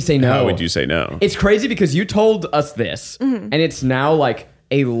 But how do you say no? How would you say no? It's crazy because you told us this, and it's now like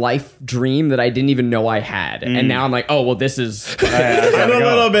a life dream that I didn't even know I had, and now I'm like, oh well, this is. I'm a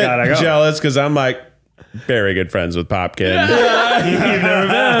little bit Gotta go. jealous because I'm like very good friends with Popkin.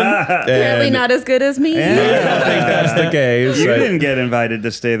 Apparently And not as good as me. I don't think that's the case. You Like, didn't get invited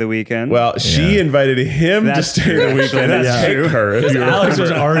to stay the weekend. well, she invited him That's to stay the weekend and that's take true. her. If you Alex was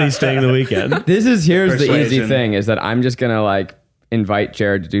remember. already staying the weekend. Here's the easy Persuasion. thing is that I'm just gonna like invite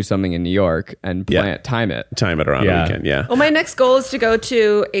Jared to do something in New York and time it. Time it around Yeah. the weekend. Yeah. Well, my next goal is to go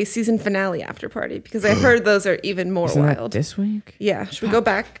to a season finale after party because I've heard those are even more wild. This week? Yeah, should we go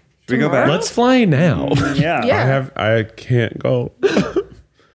back? we go tomorrow? back? Let's fly now. yeah. Yeah. I can't go.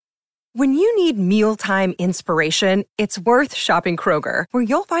 When you need mealtime inspiration, it's worth shopping Kroger, where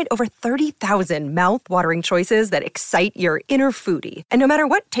you'll find over 30,000 mouth-watering choices that excite your inner foodie. And no matter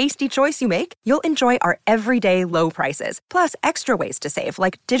what tasty choice you make, you'll enjoy our everyday low prices, plus extra ways to save,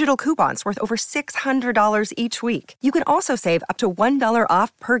 like digital coupons worth over $600 each week. You can also save up to $1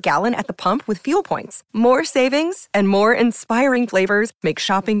 off per gallon at the pump with fuel points. More savings and more inspiring flavors make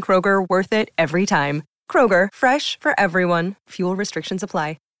shopping Kroger worth it every time. Kroger, fresh for everyone. Fuel restrictions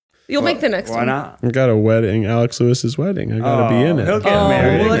apply. You'll make the next Why one. not? I got a wedding, Alex Lewis's wedding. I gotta be in it. He'll get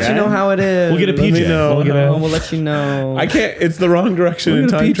married. We'll let you know how it is. We'll get a Let me PJ. know. We'll let you know. I can't. It's the wrong direction in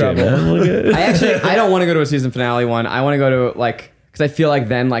We'll get a time PJ, travel. man. We'll get- I don't want to go to a season finale one. I want to go to like because I feel like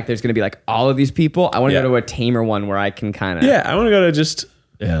then like there's gonna be like all of these people. I want to Yeah. go to a tamer one where I can kind of Yeah, I want to go to just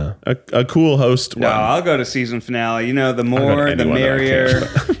Yeah. a cool host No, one. I'll go to season finale. You know, the go to more, the anyone that I merrier.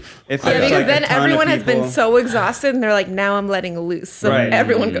 can. If Yeah, there's, because like, a then ton of everyone has been people- so exhausted and they're like, now I'm letting loose. So Right.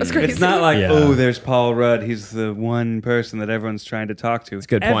 everyone goes crazy. It's not like, Yeah. oh, there's Paul Rudd. He's the one person that everyone's trying to talk to. It's a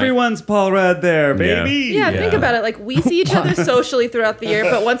good point. Everyone's Paul Rudd there, Yeah. baby. Yeah, think about it. Like we see each other socially throughout the year,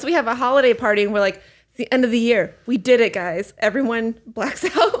 but once we have a holiday party and we're like, it's the end of the year. We did it, guys. Everyone blacks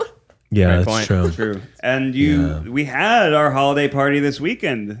out. Yeah, that's point. true. True. And we had our holiday party this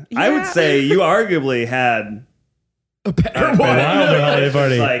weekend. I would Yeah. say you arguably had a better one. Wilder holiday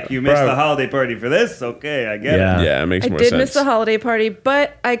party. Like you missed Bro. the holiday party for this. Okay, I get Yeah. it. Yeah, it makes I more did sense. miss the holiday party,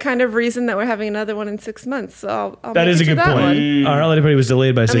 but I kind of reasoned that we're having another one in 6 months. So I'll That make is it a to good that point. one. Our holiday party was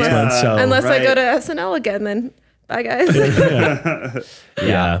delayed by 6 months. So Unless I go right. to SNL again, then bye, guys.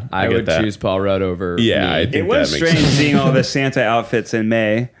 yeah, I get would that. choose Paul Rudd over. Yeah, me. I think It was that makes strange sense. seeing all the Santa outfits in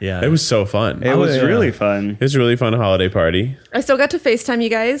May. yeah. It was so fun. It was really fun. It was a really fun holiday party. I still got to FaceTime you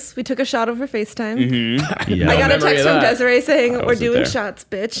guys. We took a shot over FaceTime. Yeah. I got a memory text of from that. Desiree saying, we're wasn't doing there. shots,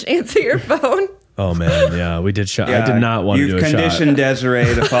 bitch. Answer your phone. Oh man, yeah, we did shot. I did not want to do a shot. You've conditioned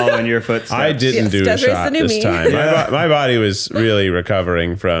Desiree to follow in your footsteps. I didn't do a Desiree's shot the new this me. time. My body was really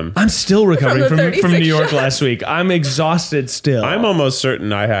recovering from. I'm still recovering From the from New 36 York shots. last week. I'm exhausted still. I'm almost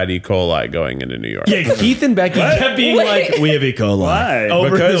certain I had E. coli going into New York. Yeah, Keith and Becky kept being like, "We have E. coli." Why? Over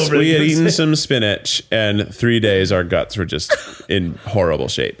and Because over we had again. eaten some spinach, and 3 days our guts were just in horrible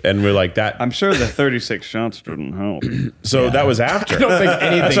shape, and we're like that. I'm sure the 36 shots didn't help. So that was after. I don't think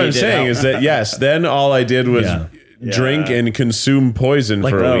anything That's what he I'm did saying helped. is that yes, then all I did was Yeah. drink and consume poison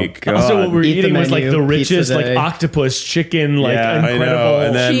for a week. God. Also, what we were Eat the eating was like menu, the pizza richest, like day. octopus chicken, like Yeah, I incredible. know,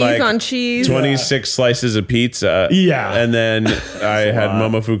 and then Cheese like on cheese. 26 slices of pizza. Yeah. And then I had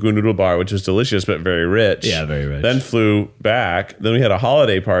Momofuku noodle bar, which was delicious but very rich. Yeah, very rich. Then flew back. Then we had a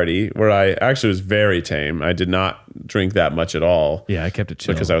holiday party where I actually was very tame. I did not drink that much at all. Yeah, I kept it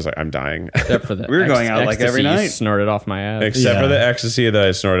chill. Because I was like, I'm dying. Except for the We were going out like every ecstasy night. Snorted off my ass. Except Yeah. for the ecstasy that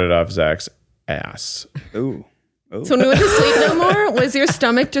I snorted off Zach's ass. Ooh. So when we went to Sleep No More, was your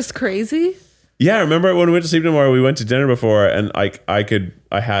stomach just crazy? Yeah, remember when we went to Sleep No More, we went to dinner before, and like I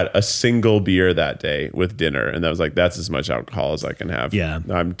had a single beer that day with dinner, and that was like, that's as much alcohol as I can have. Yeah.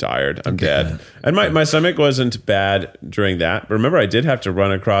 I'm tired. I'm dead. And my stomach wasn't bad during that. But remember, I did have to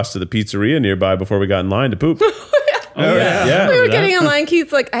run across to the pizzeria nearby before we got in line to poop. Oh yeah, Yeah. We were getting in line.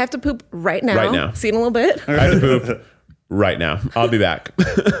 Keith's like, I have to poop right now. Right now. See you in a little bit. I had to poop right now. I'll be back.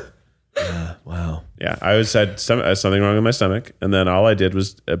 Wow. Yeah, I was had something wrong with my stomach, and then all I did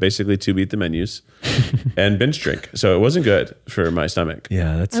was basically beat the menus and binge drink. So it wasn't good for my stomach.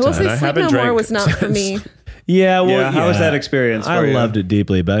 Yeah, that's I will tough. say I Sleep haven't No More drank was not for me. Yeah, well, Yeah, how was that experience for I you? loved it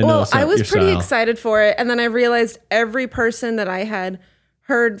deeply, but I know Well, it's not I was your pretty style. excited for it. And then I realized every person that I had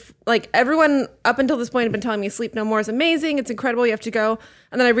heard, like everyone up until this point had been telling me Sleep No More is amazing. It's incredible. You have to go.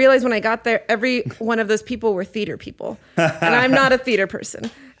 And then I realized when I got there, every one of those people were theater people. And I'm not a theater person.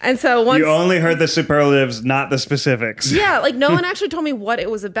 And so once You only heard the superlatives, not the specifics. yeah, like no one actually told me what it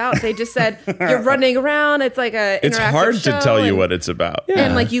was about. They just said you're running around. It's like a It's interactive hard to show tell you and- what it's about.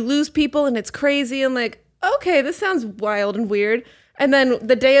 and like you lose people and it's crazy and like okay, this sounds wild and weird. And then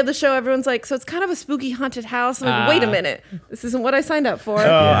the day of the show, everyone's like, so it's kind of a spooky haunted house. I'm like, wait a minute, this isn't what I signed up for.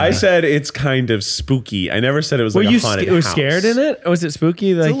 I said it's kind of spooky. I never said it was Were like you a haunted was house. scared in it? Was it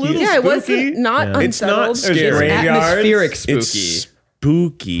spooky? Like little- yeah, it wasn't spooky? not Yeah. It's not unsettled. scary. There's graveyards. Atmospheric spooky. It's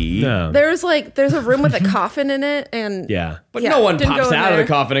spooky. no. There's a room with a coffin in it, and Yeah. But yeah, no one didn't pops go in out of there. the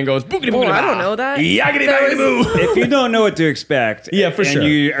coffin and goes, boogity Well, boogity I don't bah." know that. Yaggity There baggity was- boo. If you don't know what to expect, Yeah, for and sure.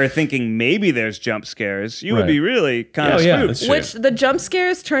 you are thinking maybe there's jump scares, you would Right. be really kind Oh, of yeah, spooked. that's true. Which the jump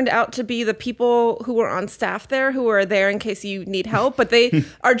scares turned out to be the people who were on staff there, who are there in case you need help, but they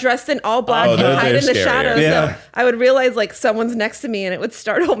are dressed in all black Oh, and they're hide in the scarier. shadows. Yeah. So I would realize like someone's next to me and it would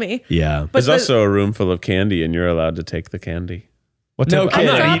startle me. Yeah. But There's also a room full of candy, and you're allowed to take the candy. What No type- I kidding.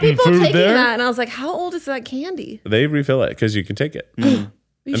 I'm saw not eating people food taking there. that and I was like, how old is that candy? They refill it because you can take it. You should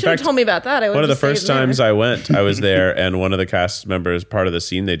have fact, told me about that. I would One of the just stayed first there. times I went, I was there, and one of the cast members, part of the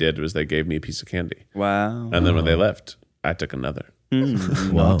scene they did was they gave me a piece of candy. Wow. And then when they left, I took another.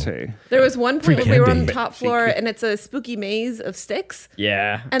 Naughty. There was one Free point where we were on candy. the top floor and it's a spooky maze of sticks.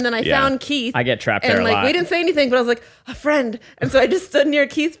 Yeah. And then I Yeah. found Keith. I get trapped and there a like lot. we didn't say anything, but I was like, a friend. And so I just stood near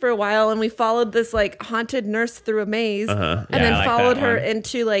Keith for a while and we followed this like haunted nurse through a maze and Yeah, then I like followed that her one.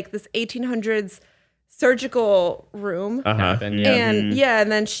 into like this 1800s surgical room. Cabin, yeah. And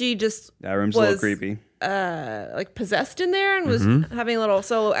and then she just That room's a little was creepy. like possessed in there and was having a little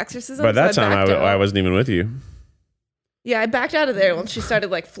solo exorcism. By that so time, backed out. I wasn't even with you. Yeah, I backed out of there once she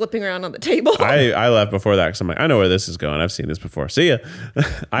started like flipping around on the table. I left before that because I'm like, I know where this is going. I've seen this before. See ya.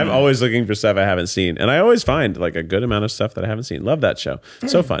 I'm always looking for stuff I haven't seen. And I always find like a good amount of stuff that I haven't seen. Love that show.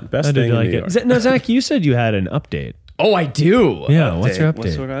 So fun. Best I thing did in like New York. it. No, Zach, you said you had an update. Oh, I do. Yeah, what's your What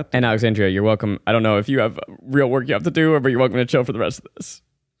update? sort of And Alexandria, you're welcome. I don't know if you have real work you have to do, but you're welcome to chill for the rest of this.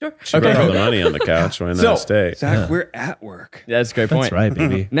 Should Okay. put all the money on the couch. Why not So- stay? Zach, we're at work. That's a great point. That's right,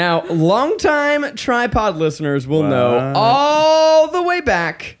 baby. Now, longtime tripod listeners will know Wow. all the way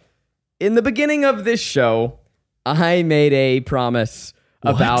back in the beginning of this show, I made a promise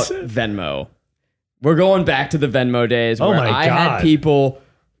about Venmo. We're going back to the Venmo days Oh where my I had God. people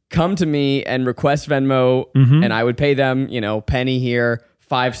come to me and request Venmo, and I would pay them, penny here,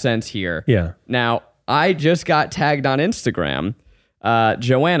 5 cents here. Yeah. Now, I just got tagged on Instagram.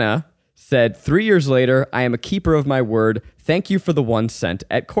 Joanna said, 3 years later, I am a keeper of my word. Thank you for the 1 cent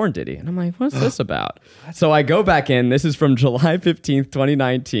at Corn Diddy. And I'm like, what's this about? So I go back in. This is from July 15th,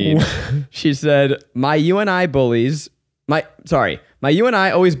 2019. She said, my UNI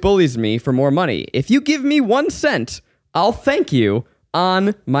always bullies me for more money. If you give me 1 cent, I'll thank you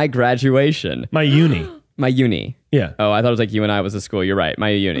on my graduation. My uni. My uni. Yeah. Oh, I thought it was like UNI was the school. You're right. My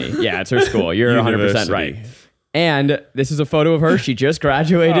uni. Yeah, it's her school. You're 100% University. right. And this is a photo of her. She just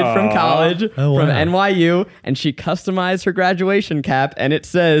graduated from college from NYU, and she customized her graduation cap, and it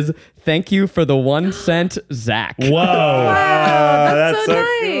says, "Thank you for the 1 cent, Zach." Whoa. Wow, that's so nice.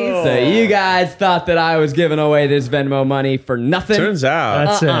 cool. So you guys thought that I was giving away this Venmo money for nothing. Turns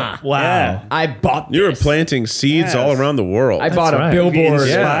out That's it. Wow. Yeah. I bought you were this. planting seeds Yes. all around the world. I bought right. a billboard.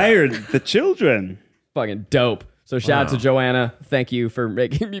 Inspired the children. Fucking dope. So shout out to Joanna. Thank you for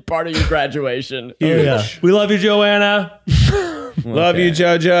making me part of your graduation. Oh, yeah. We love you, Joanna. Love you,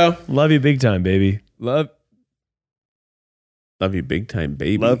 JoJo. Love you big time, baby. Love. Love you, big time,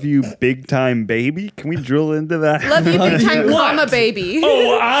 baby. Love you, big time, baby. Can we drill into that? Love you big time, comma baby.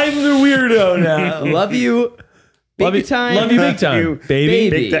 Oh, I'm the weirdo now. Love you. Big time. Love you big time, baby.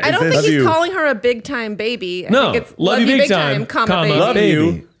 Baby. Big I don't Is think this- he's you. calling her a big time baby. I No, think it's love you big time, comma baby. Love baby.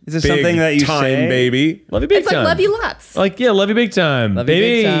 you. Is this big something that you time, say? baby? Love you big It's time. like love you lots. Like, yeah, love you big time, Love you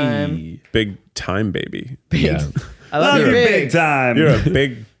baby. big time. Big time, baby. Yeah. I Love you, big time. You're a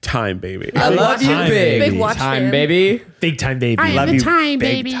big time, baby. I love you Time, big. Big watch time, fan. baby. Big time, baby. Love you, time,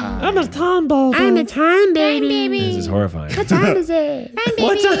 big baby. time. I'm a tomboy. I'm a time baby. This is horrifying. What time is it? Time baby.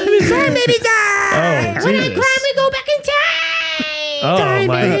 What time is it? Time baby time. Oh, When I Jesus. cry, we go back in time. Oh, Time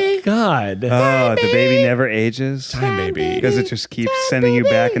my baby. God. Oh, the baby never ages. Time, baby. Because it just keeps sending you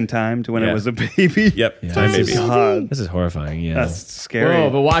back in time to when Yeah. it was a baby. Yep, Yeah. time, This baby. is- God, This is horrifying, yeah. that's scary. Whoa,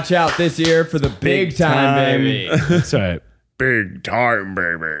 but watch out this year for the big time, time. baby. That's right. Big time,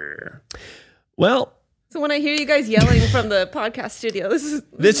 baby. Well, So when I hear you guys yelling from the podcast studio, this is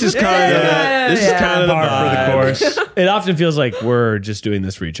This is kind of the Par for the vibe. course. it often feels like we're just doing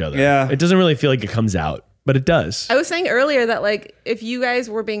this for each other. Yeah. It doesn't really feel like it comes out, but it does. I was saying earlier that like if you guys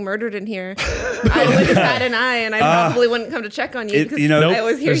were being murdered in here, I would bat an eye and I probably wouldn't come to check on you because I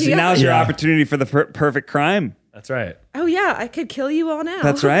was here There's- yelling. Now's your Yeah. opportunity for the perfect crime. That's right. Oh yeah, I could kill you all now.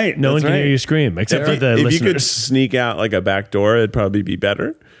 That's right. No one That's can right. hear you scream except for the If you listeners. could sneak out like a back door, it'd probably be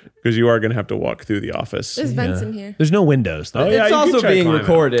better because you are going to have to walk through the office. There's vents in here. There's no windows, though. Oh, yeah, It's you also could try being climbing.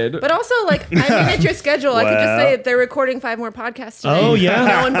 recorded. But also, like, I manage your schedule. I could just say they're recording 5 more podcasts today. Oh, yeah.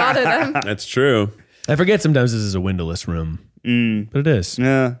 No one bother them. That's true. I forget sometimes this is a windowless room, but it is.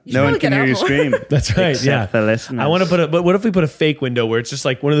 Yeah. should No one probably can get hear out you more. scream. That's right. Except yeah. the listeners. I want to put a. But what if we put a fake window where it's just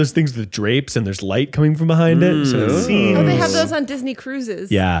like one of those things with drapes and there's light coming from behind it? So it seems. Oh, they have those on Disney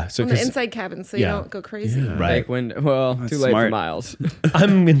cruises. Yeah. So On the 'cause inside cabin, so yeah. you don't go crazy. right. Fake window. Well, too late for smart. Miles.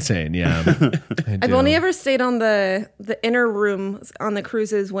 I'm insane. Yeah. I've only ever stayed on the inner room on the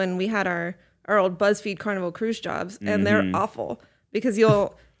cruises when we had our old BuzzFeed Carnival cruise jobs, and they're awful because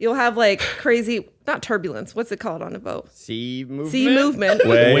you'll have like crazy, not turbulence. What's it called on a boat? Sea movement. Sea movement.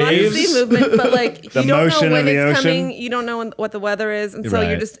 Waves. Lots of sea movement, but like The you don't motion know of when the it's ocean. coming. You don't know what the weather is, and so Right.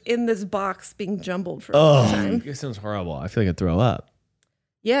 you're just in this box being jumbled for a long time. It sounds horrible. I feel like I'd throw up.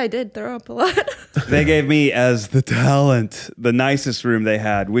 Yeah, I did throw up a lot. They gave me as the talent the nicest room they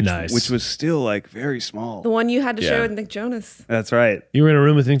had, which Nice. was still like very small. The one you had to Yeah. share with Nick Jonas. That's right. You were in a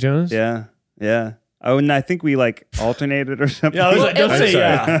room with Nick Jonas? Yeah. Yeah. Oh, and I think we like alternated or something. Yeah, I was like, don't It say was-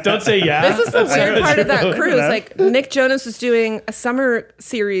 yeah. Don't say yeah. This is the weird part of that cruise. enough. Like Nick Jonas was doing a summer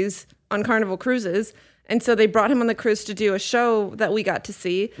series on Carnival Cruises, and so they brought him on the cruise to do a show that we got to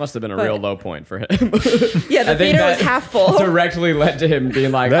see. Must have been a But- real low point for him. Yeah, the I think theater was that half full, Directly led to him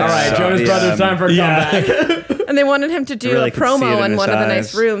being like, That "All right, sucks. Jonas Brothers, time for a comeback." and they wanted him to do really a could see it promo in on his one of the nice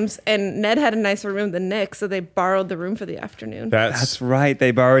eyes. rooms. And Ned had a nicer room than Nick, so they borrowed the room for the afternoon. That's right.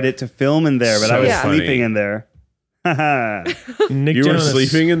 They borrowed it to film in there, but I So was funny. sleeping in there. Nick You were Jonas.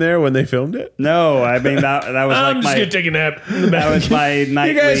 sleeping in there when they filmed it? No, I mean that was I'm like just my going to take a nap in the that back. was my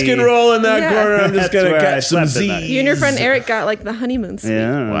nightly. You guys can roll in that Yeah. corner. I'm just That's going to where I catch some slept at night. Z's. You and your friend Eric got like the honeymoon suite.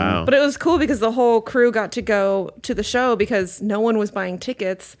 Yeah. Wow. But it was cool because the whole crew got to go to the show because no one was buying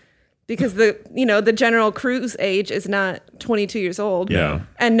tickets because the general cruise age is not 22 years old. Yeah.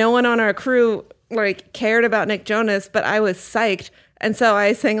 And no one on our crew like cared about Nick Jonas, but I was psyched. And so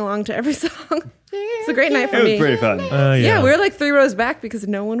I sang along to every song. It's a great night for It was me. pretty fun. Yeah, we were like 3 rows back because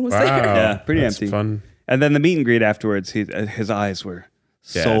no one was there. Yeah, pretty That's empty. fun. And then the meet and greet afterwards, his eyes were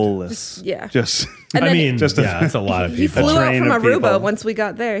soulless. Yeah. Just And I then mean, Just a- that's a lot of he people. flew out train from of Aruba people. once we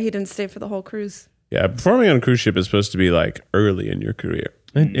got there. He didn't stay for the whole cruise. Yeah, performing on a cruise ship is supposed to be like early in your career.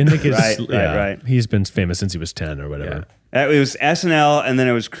 And Nick is, Right. He's been famous since he was 10 or whatever. It was SNL and then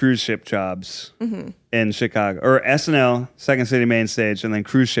it was cruise ship jobs in Chicago. Or SNL, Second City Main Stage, and then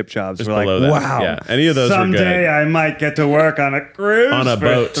cruise ship jobs. Just We're like, below that. wow. Yeah, any of those were good. Someday I might get to work on a cruise On a for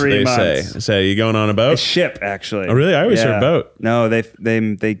boat, 3 they months. say. You going on a A boat? ship, actually. Oh, really? I always heard boat. No,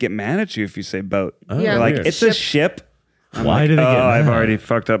 they get mad at you if you say boat. Yeah. They're like, weird. it's a ship. Why do they get I've mad? already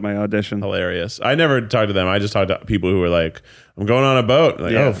fucked up my audition. Hilarious. I never talked to them. I just talked to people who were like, I'm going on a boat.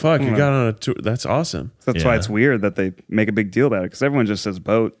 Like, Yeah. oh, fuck, you got on a tour. That's awesome. That's Yeah. why it's weird that they make a big deal about it because everyone just says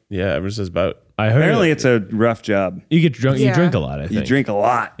boat. Yeah, everyone says boat. I heard Apparently, it's a rough job. you get drunk. You Yeah. drink a lot. I think You drink a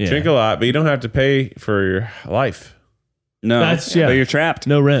lot. Yeah. Drink a lot, but you don't have to pay for your life. No, That's- yeah. but you're trapped.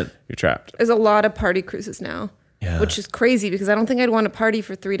 No rent. You're trapped. There's a lot of party cruises now, Yeah. which is crazy because I don't think I'd want to party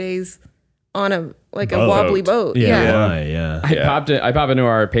for 3 days on a Boat. wobbly boat. Yeah. Why? Yeah. I pop into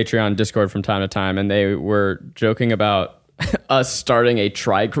our Patreon Discord from time to time, and they were joking about us starting a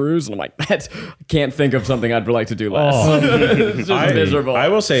tri cruise, and I'm like, I can't think of something I'd like to do less. It's just miserable. I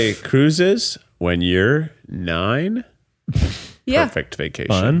will say cruises when you're 9, Yeah. perfect vacation.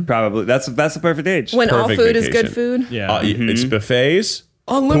 Fun. Probably that's the perfect age. When all Perfect food is good vacation. food. Yeah. It's buffets,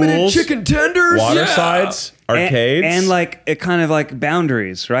 Unlimited pools, chicken tenders. water slides, arcades, and like it kind of like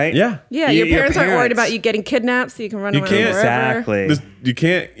boundaries, right? yeah. Yeah, your parents aren't worried about you getting kidnapped, so you can run You around can't- wherever. Exactly. You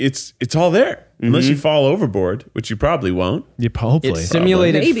can't. It's all there unless you fall overboard, which you probably won't. You hopefully. It's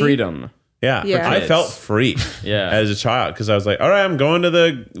simulated Maybe. freedom. Yeah, Yeah. I kids. felt free. Yeah. as a child because I was like, all right, I'm going to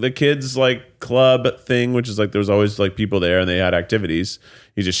the kids like club thing, which is like there was always like people there and they had activities.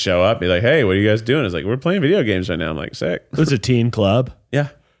 You just show up, be like, hey, what are you guys doing? It's like we're playing video games right now. I'm like, sick. It was a teen club. Yeah,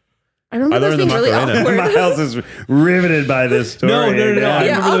 I remember I those learned being the really Macarena. awkward. Miles is riveted by this story. No. Yeah. I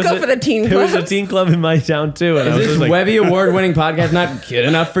Yeah, remember I'll there go was for the teen There was a clubs. teen club in my town too, and I Is was this just like, Webby award-winning podcast not good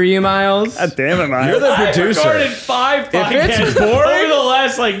enough for you, Miles? God damn it, Miles. you're the producer. recorded 5 podcasts it's boring- over the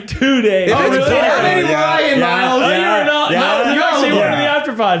last like 2 days. Oh, It's really? boring. How many Ryan, Miles? Oh, you were not. Yeah. No, you Yeah. actually Yeah. were in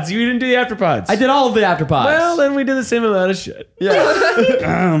the afterpods. You didn't do the afterpods. I did all of the afterpods. Well, then we did the same amount of shit.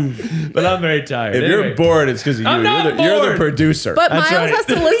 But I'm very tired. If Anyway. you're bored, it's because I'm not you're the bored. producer. But That's Miles right. has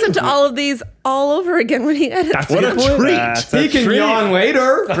to listen to all of these all over again when he edits. what a treat! That's a he can treat. yawn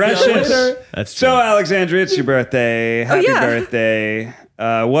later. Precious. That's true. So, Alexandria, it's your birthday. Happy yeah. birthday.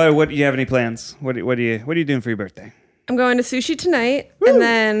 What do you have any plans? What are you doing for your birthday? I'm going to sushi tonight and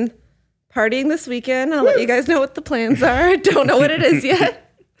then partying this weekend. I'll let you guys know what the plans are. I don't know what it is yet.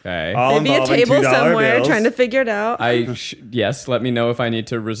 Okay. All Maybe a involving table $2 somewhere, bills. trying to figure it out. Yes, let me know if I need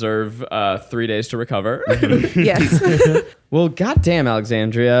to reserve 3 days to recover. Yes. Well, goddamn,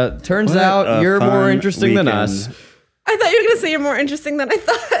 Alexandria. Turns What out a you're more fun interesting than weekend. us. I thought you were going to say you're more interesting than I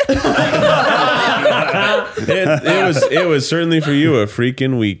thought. It was certainly for you a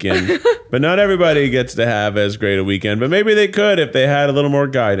freaking weekend, but not everybody gets to have as great a weekend. But maybe they could if they had a little more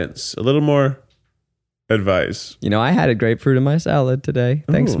guidance, a little more advice. You know, I had a grapefruit in my salad today.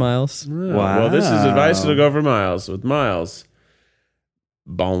 Thanks, Ooh. Miles. Wow. Well, this is advice to go for Miles with Miles.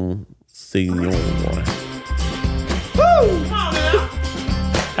 Bon Señor.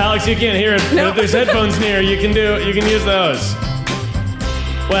 Alex, you can't hear it. But there's headphones near. You can use those.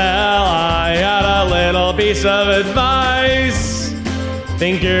 Well, I got a little piece of advice.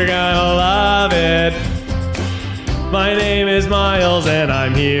 Think you're gonna love it. My name is Miles, and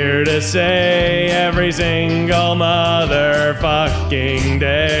I'm here to say every single motherfucking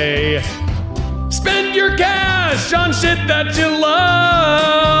day. Spend your cash on shit that you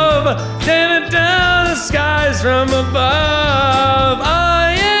love. Send it down the skies from above.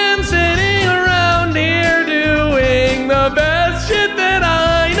 I am sitting around here doing the best shit that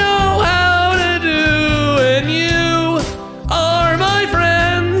I know how to do. And you are my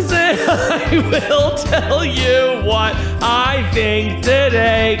friends, and I will tell you what I think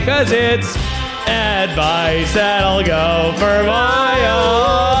today, 'cause it's advice that'll go for miles.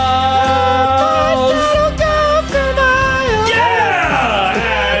 Yeah!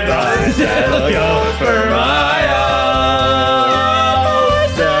 Advice that'll go for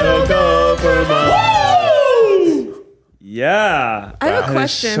miles. That'll go for miles. Yeah. I have a That is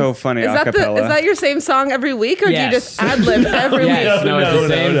question. so funny. Is that, acapella. is that your same song every week, or do you Yes. just ad lib every Yes, week? no, it's No, the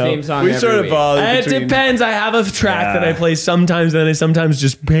same no. theme song We every sort of week. volley It between. depends. I have a track Yeah. that I play sometimes, and I sometimes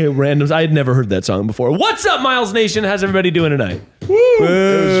just play randoms. I had never heard that song before. What's up, Miles Nation? How's everybody doing tonight? It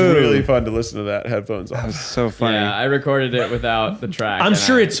was really fun to listen to that headphones off. so funny? Yeah, I recorded it without the track. I'm and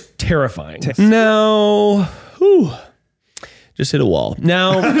sure I- it's terrifying. Now, whew, just hit a wall.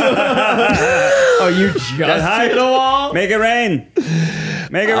 Now, Oh, you just high. hit a wall? Make it rain.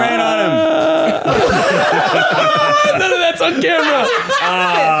 Make it rain on him. none of that's on camera.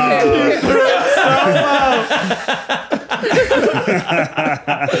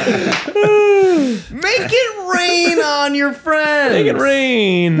 Make it rain on your friends. Make it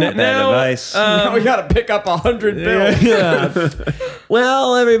rain. Bad advice. Now we got to pick up 100 bills. Yeah.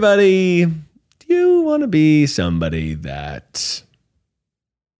 Well, everybody, do you want to be somebody that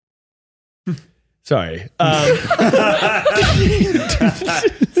Sorry.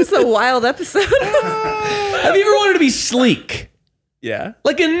 This is a wild episode. Have you ever wanted to be sleek? Yeah.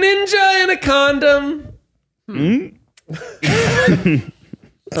 Like a ninja in a condom?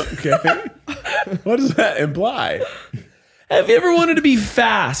 Okay. What does that imply? Have you ever wanted to be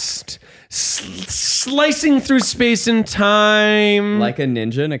fast? Slicing through space and time? Like a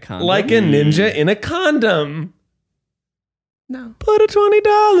ninja in a condom? Like a ninja in a condom. No. Put a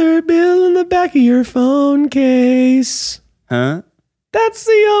 $20 bill in the back of your phone case. Huh? That's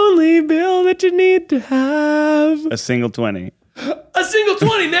the only bill that you need to have. A single 20. A single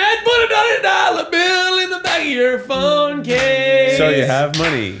 20, Ned. Put a $20 bill in the back of your phone case. So you have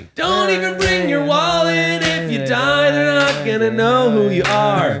money. Don't even bring your wallet. If you die, they're not gonna know who you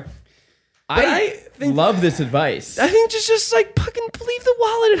are. I love this advice. I think just like fucking leave the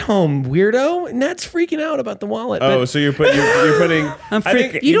wallet at home, weirdo. And that's freaking out about the wallet. Oh, but so you're putting. I'm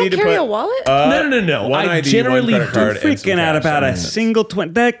freaking. You don't carry a wallet? no. One I ID, generally one credit card, do. and some Freaking out cash. about a single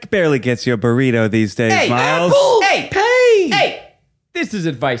 20. That barely gets you a burrito these days, Miles. Hey, Pay. hey, this is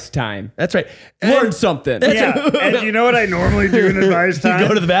advice time. That's right. Learn something. Yeah, and you know what I normally do in advice time?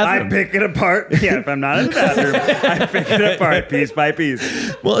 go to the bathroom. I pick it apart. Yeah, if I'm not in the bathroom, I pick it apart piece by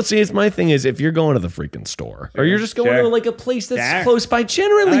piece. Well, see, it's my thing is if you're going to the freaking store or you're just going Sure. to like a place that's Yeah. close by,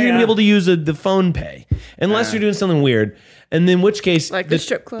 generally Oh, you're gonna be yeah. able to use the phone pay, unless you're doing something weird. And in which case, Like the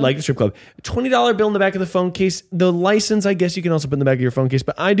strip club. like the strip club, $20 bill in the back of the phone case. The license, I guess you can also put in the back of your phone case.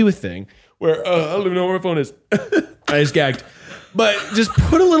 But I do a thing where I don't even know where my phone is. I just gagged. But just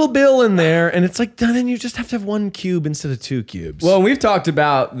put a little bill in there, and it's like then you just have to have one cube instead of two cubes. Well, we've talked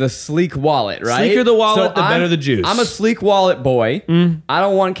about the sleek wallet, right? Sleeker the wallet, the I'm- better the juice. I'm a sleek wallet boy. I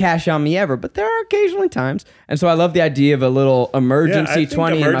don't want cash on me ever, but there are occasionally times. And so I love the idea of a little emergency think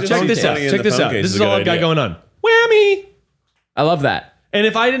 20 in my emergency phone check this case. out. Money in Check the this phone out. case This is is a all good I've got idea. going on. Whammy. I love that. And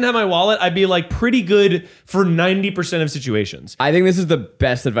if I didn't have my wallet, I'd be like pretty good for 90% of situations. I think this is the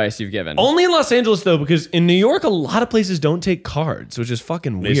best advice you've given. Only in Los Angeles, though, because in New York, a lot of places don't take cards, which is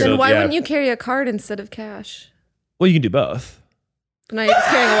fucking weird. so- Then why yeah. wouldn't you carry a card instead of cash? Well, you can do both. Now you're just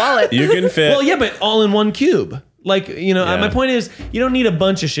carrying a wallet. You can fit. Well, yeah, but all in one cube. Like, you know, Yeah. my point is, you don't need a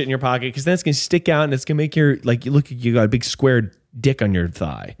bunch of shit in your pocket because then it's going to stick out and it's going to make your, like, you look, you got a big square dick on your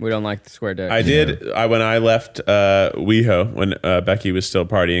thigh. We don't like the square dick. When I left WeHo, when Becky was still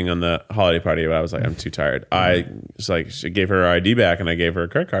partying on the holiday party, I was like, I'm too tired. I was like, she gave her ID back and I gave her a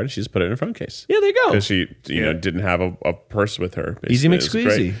credit card and she just put it in her phone case. Yeah, there you go. Because she, didn't have a purse with her. Easy basically.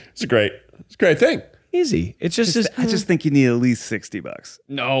 McSqueezy. It's a great thing. Easy. It's just I just think you need at least $60.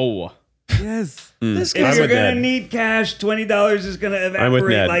 No. Yes. this If guy. you're with gonna Ned. need cash, $20 is gonna I'm with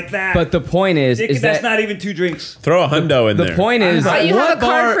evaporate Ned. like that. But the point is that's that not even 2 drinks. Throw a hundo in the there. point is So you What have a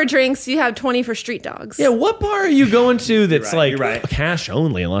card bar- for drinks, you have 20 for street dogs. Yeah, what bar are you going to that's right, like you're right. cash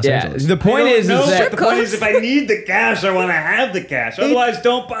only in Los yeah. Angeles? The point is No, that the point is if I need the cash, I want to have the cash. Otherwise,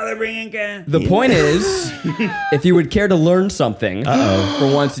 don't bother bringing cash. the point is if you would care to learn something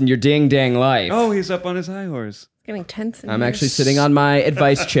for once in your ding dang life. Oh, he's up on his high horse. Getting tense. I'm actually sitting on my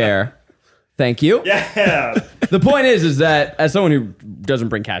advice chair. Thank you. Yeah. The point is that as someone who doesn't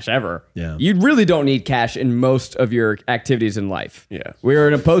bring cash ever, Yeah. you really don't need cash in most of your activities in life. Yeah. We're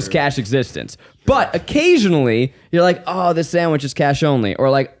in a post-cash existence. But occasionally, you're like, oh, this sandwich is cash only. Or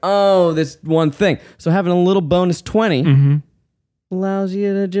like, oh, this one thing. So having a little bonus 20 allows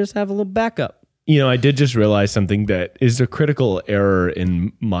you to just have a little backup. You know, I did just realize something that is a critical error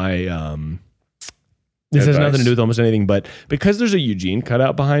in my this has Advice. nothing to do with almost anything, but because there's a Eugene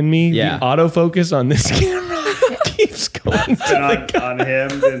cutout behind me, Yeah. the autofocus on this camera keeps going to on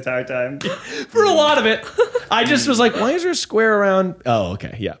him the entire time. for a lot of it. I just was like, why is there a square around? Oh,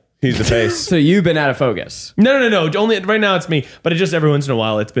 okay, yeah. He's the face. So you've been out of focus. No. Only right now it's me, but it just every once in a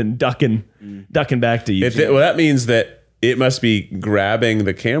while it's been ducking back to Eugene. Well, that means that it must be grabbing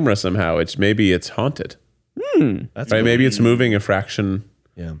the camera somehow. Maybe it's haunted. That's Right? Maybe it's moving a fraction.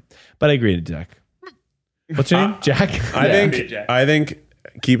 yeah. But I agree to Jack. What's your name? Jack. I think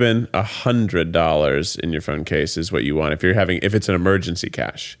keeping $100 in your phone case is what you want if it's an emergency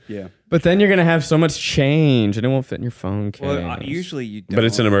cash. Yeah. But then you're going to have so much change and it won't fit in your phone case. Well, usually you don't But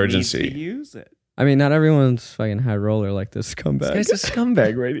it's an need emergency. to use it. I mean, not everyone's fucking high roller like this scumbag. He's a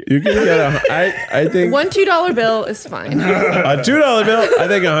scumbag, right? You can get I think One $2 bill is fine. a $2 bill. I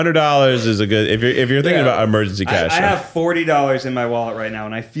think $100 is a good if you're thinking about emergency I cash. have $40 in my wallet right now,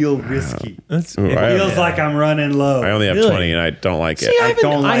 and I feel risky. That's Ooh, It I feels like I'm running low. only have Really? 20 and I don't like it. See, I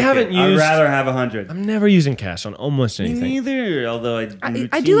don't like I haven't it. I'd used. rather have 100. I'm never using cash on almost Me anything. neither. Although I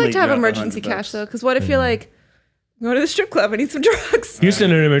I do like to have routinely drop emergency $100. cash though, because what if you're like, go to the strip club, I need some drugs.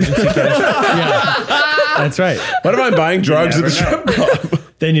 Houston, an emergency cash. Yeah, that's right. What if I'm buying drugs at the never strip club?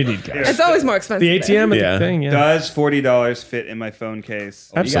 Then you need cash. It's always more expensive. The ATM Yeah. thing, yeah. Does $40 fit in my phone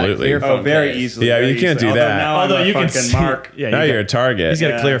case? Absolutely. Very easily. Yeah, very you can't easily. do that. Now Although I'm a you can fucking see, Mark. Yeah, Now you're a target. He's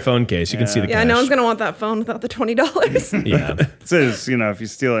got a clear phone case. You can see the Yeah, cash. no one's gonna want that phone without the $20. Yeah. It says, if you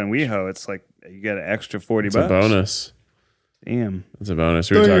steal it in WeHo, it's like you get an extra $40. It's a bonus. Damn. It's a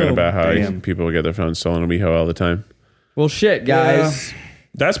bonus. We were talking about how people get their phones stolen in WeHo all the time. Well, shit, guys.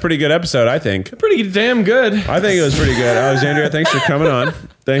 That's a pretty good episode, I think. Pretty damn good. I think it was pretty good. Alexandria, thanks for coming on.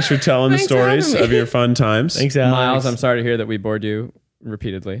 Thanks for telling Thanks the for stories having me. of your fun times. Thanks, Alex. Miles, I'm sorry to hear that we bored you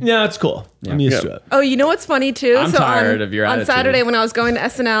repeatedly. Yeah, it's cool. I'm used to it. Oh, you know what's funny too? I'm tired of your on attitude. Saturday when I was going to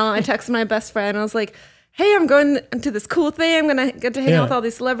SNL, I texted my best friend. I was like, "Hey, I'm going to this cool thing. I'm gonna get to hang out with all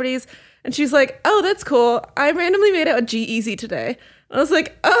these celebrities." And she's like, "Oh, that's cool. I randomly made out with G-Eazy today." I was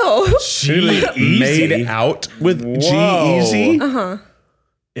like, "Oh, She made out with G-Eazy?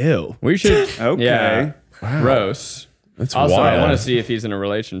 Ew. We should. Okay. Yeah. Gross. That's Also, I wild. want to see if he's in a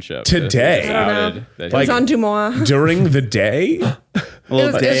relationship. Today? If he's I don't outed know. that it was he's- on Dumois." During the day? It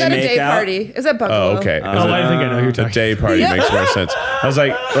was at a day party. It was at Buffalo. Oh, okay. Oh, I think I know who you're The talking day party makes more sense. I was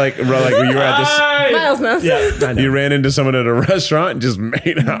like you were at Miles knows. Yeah. you ran into someone at a restaurant and just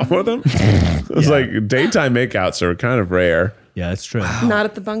made out with them. It was like daytime makeouts are kind of rare. Yeah, that's true. Not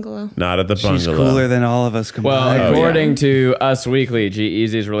at the bungalow. Not at the bungalow. She's cooler than all of us combined. Well, according to Us Weekly,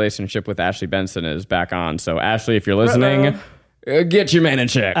 G-Eazy's relationship with Ashley Benson is back on. So, Ashley, if you're listening, get your man in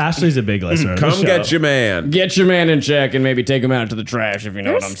check. Ashley's a big listener. Come get your man. Get your man in check and maybe take him out to the trash if you know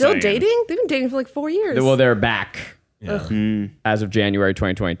They're what I'm still saying. dating? They've been dating for like 4 years. Well, they're back as of January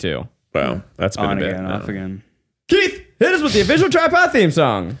 2022. Well, that's been on a bit. again, off again. Keith, hit us with the official Tripod theme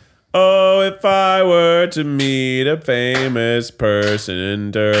song. Oh, if I were to meet a famous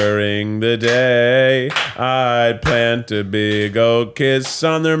person during the day, I'd plant a big old kiss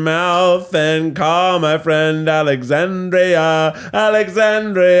on their mouth and call my friend Alexandria.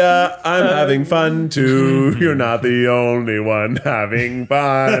 Alexandria, I'm having fun too. You're not the only one having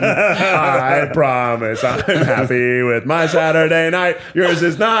fun. I promise I'm happy with my Saturday night. Yours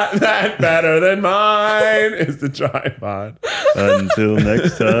is not that better than mine. It's the Tripod. Until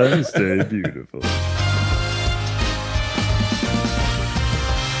next time, stay beautiful.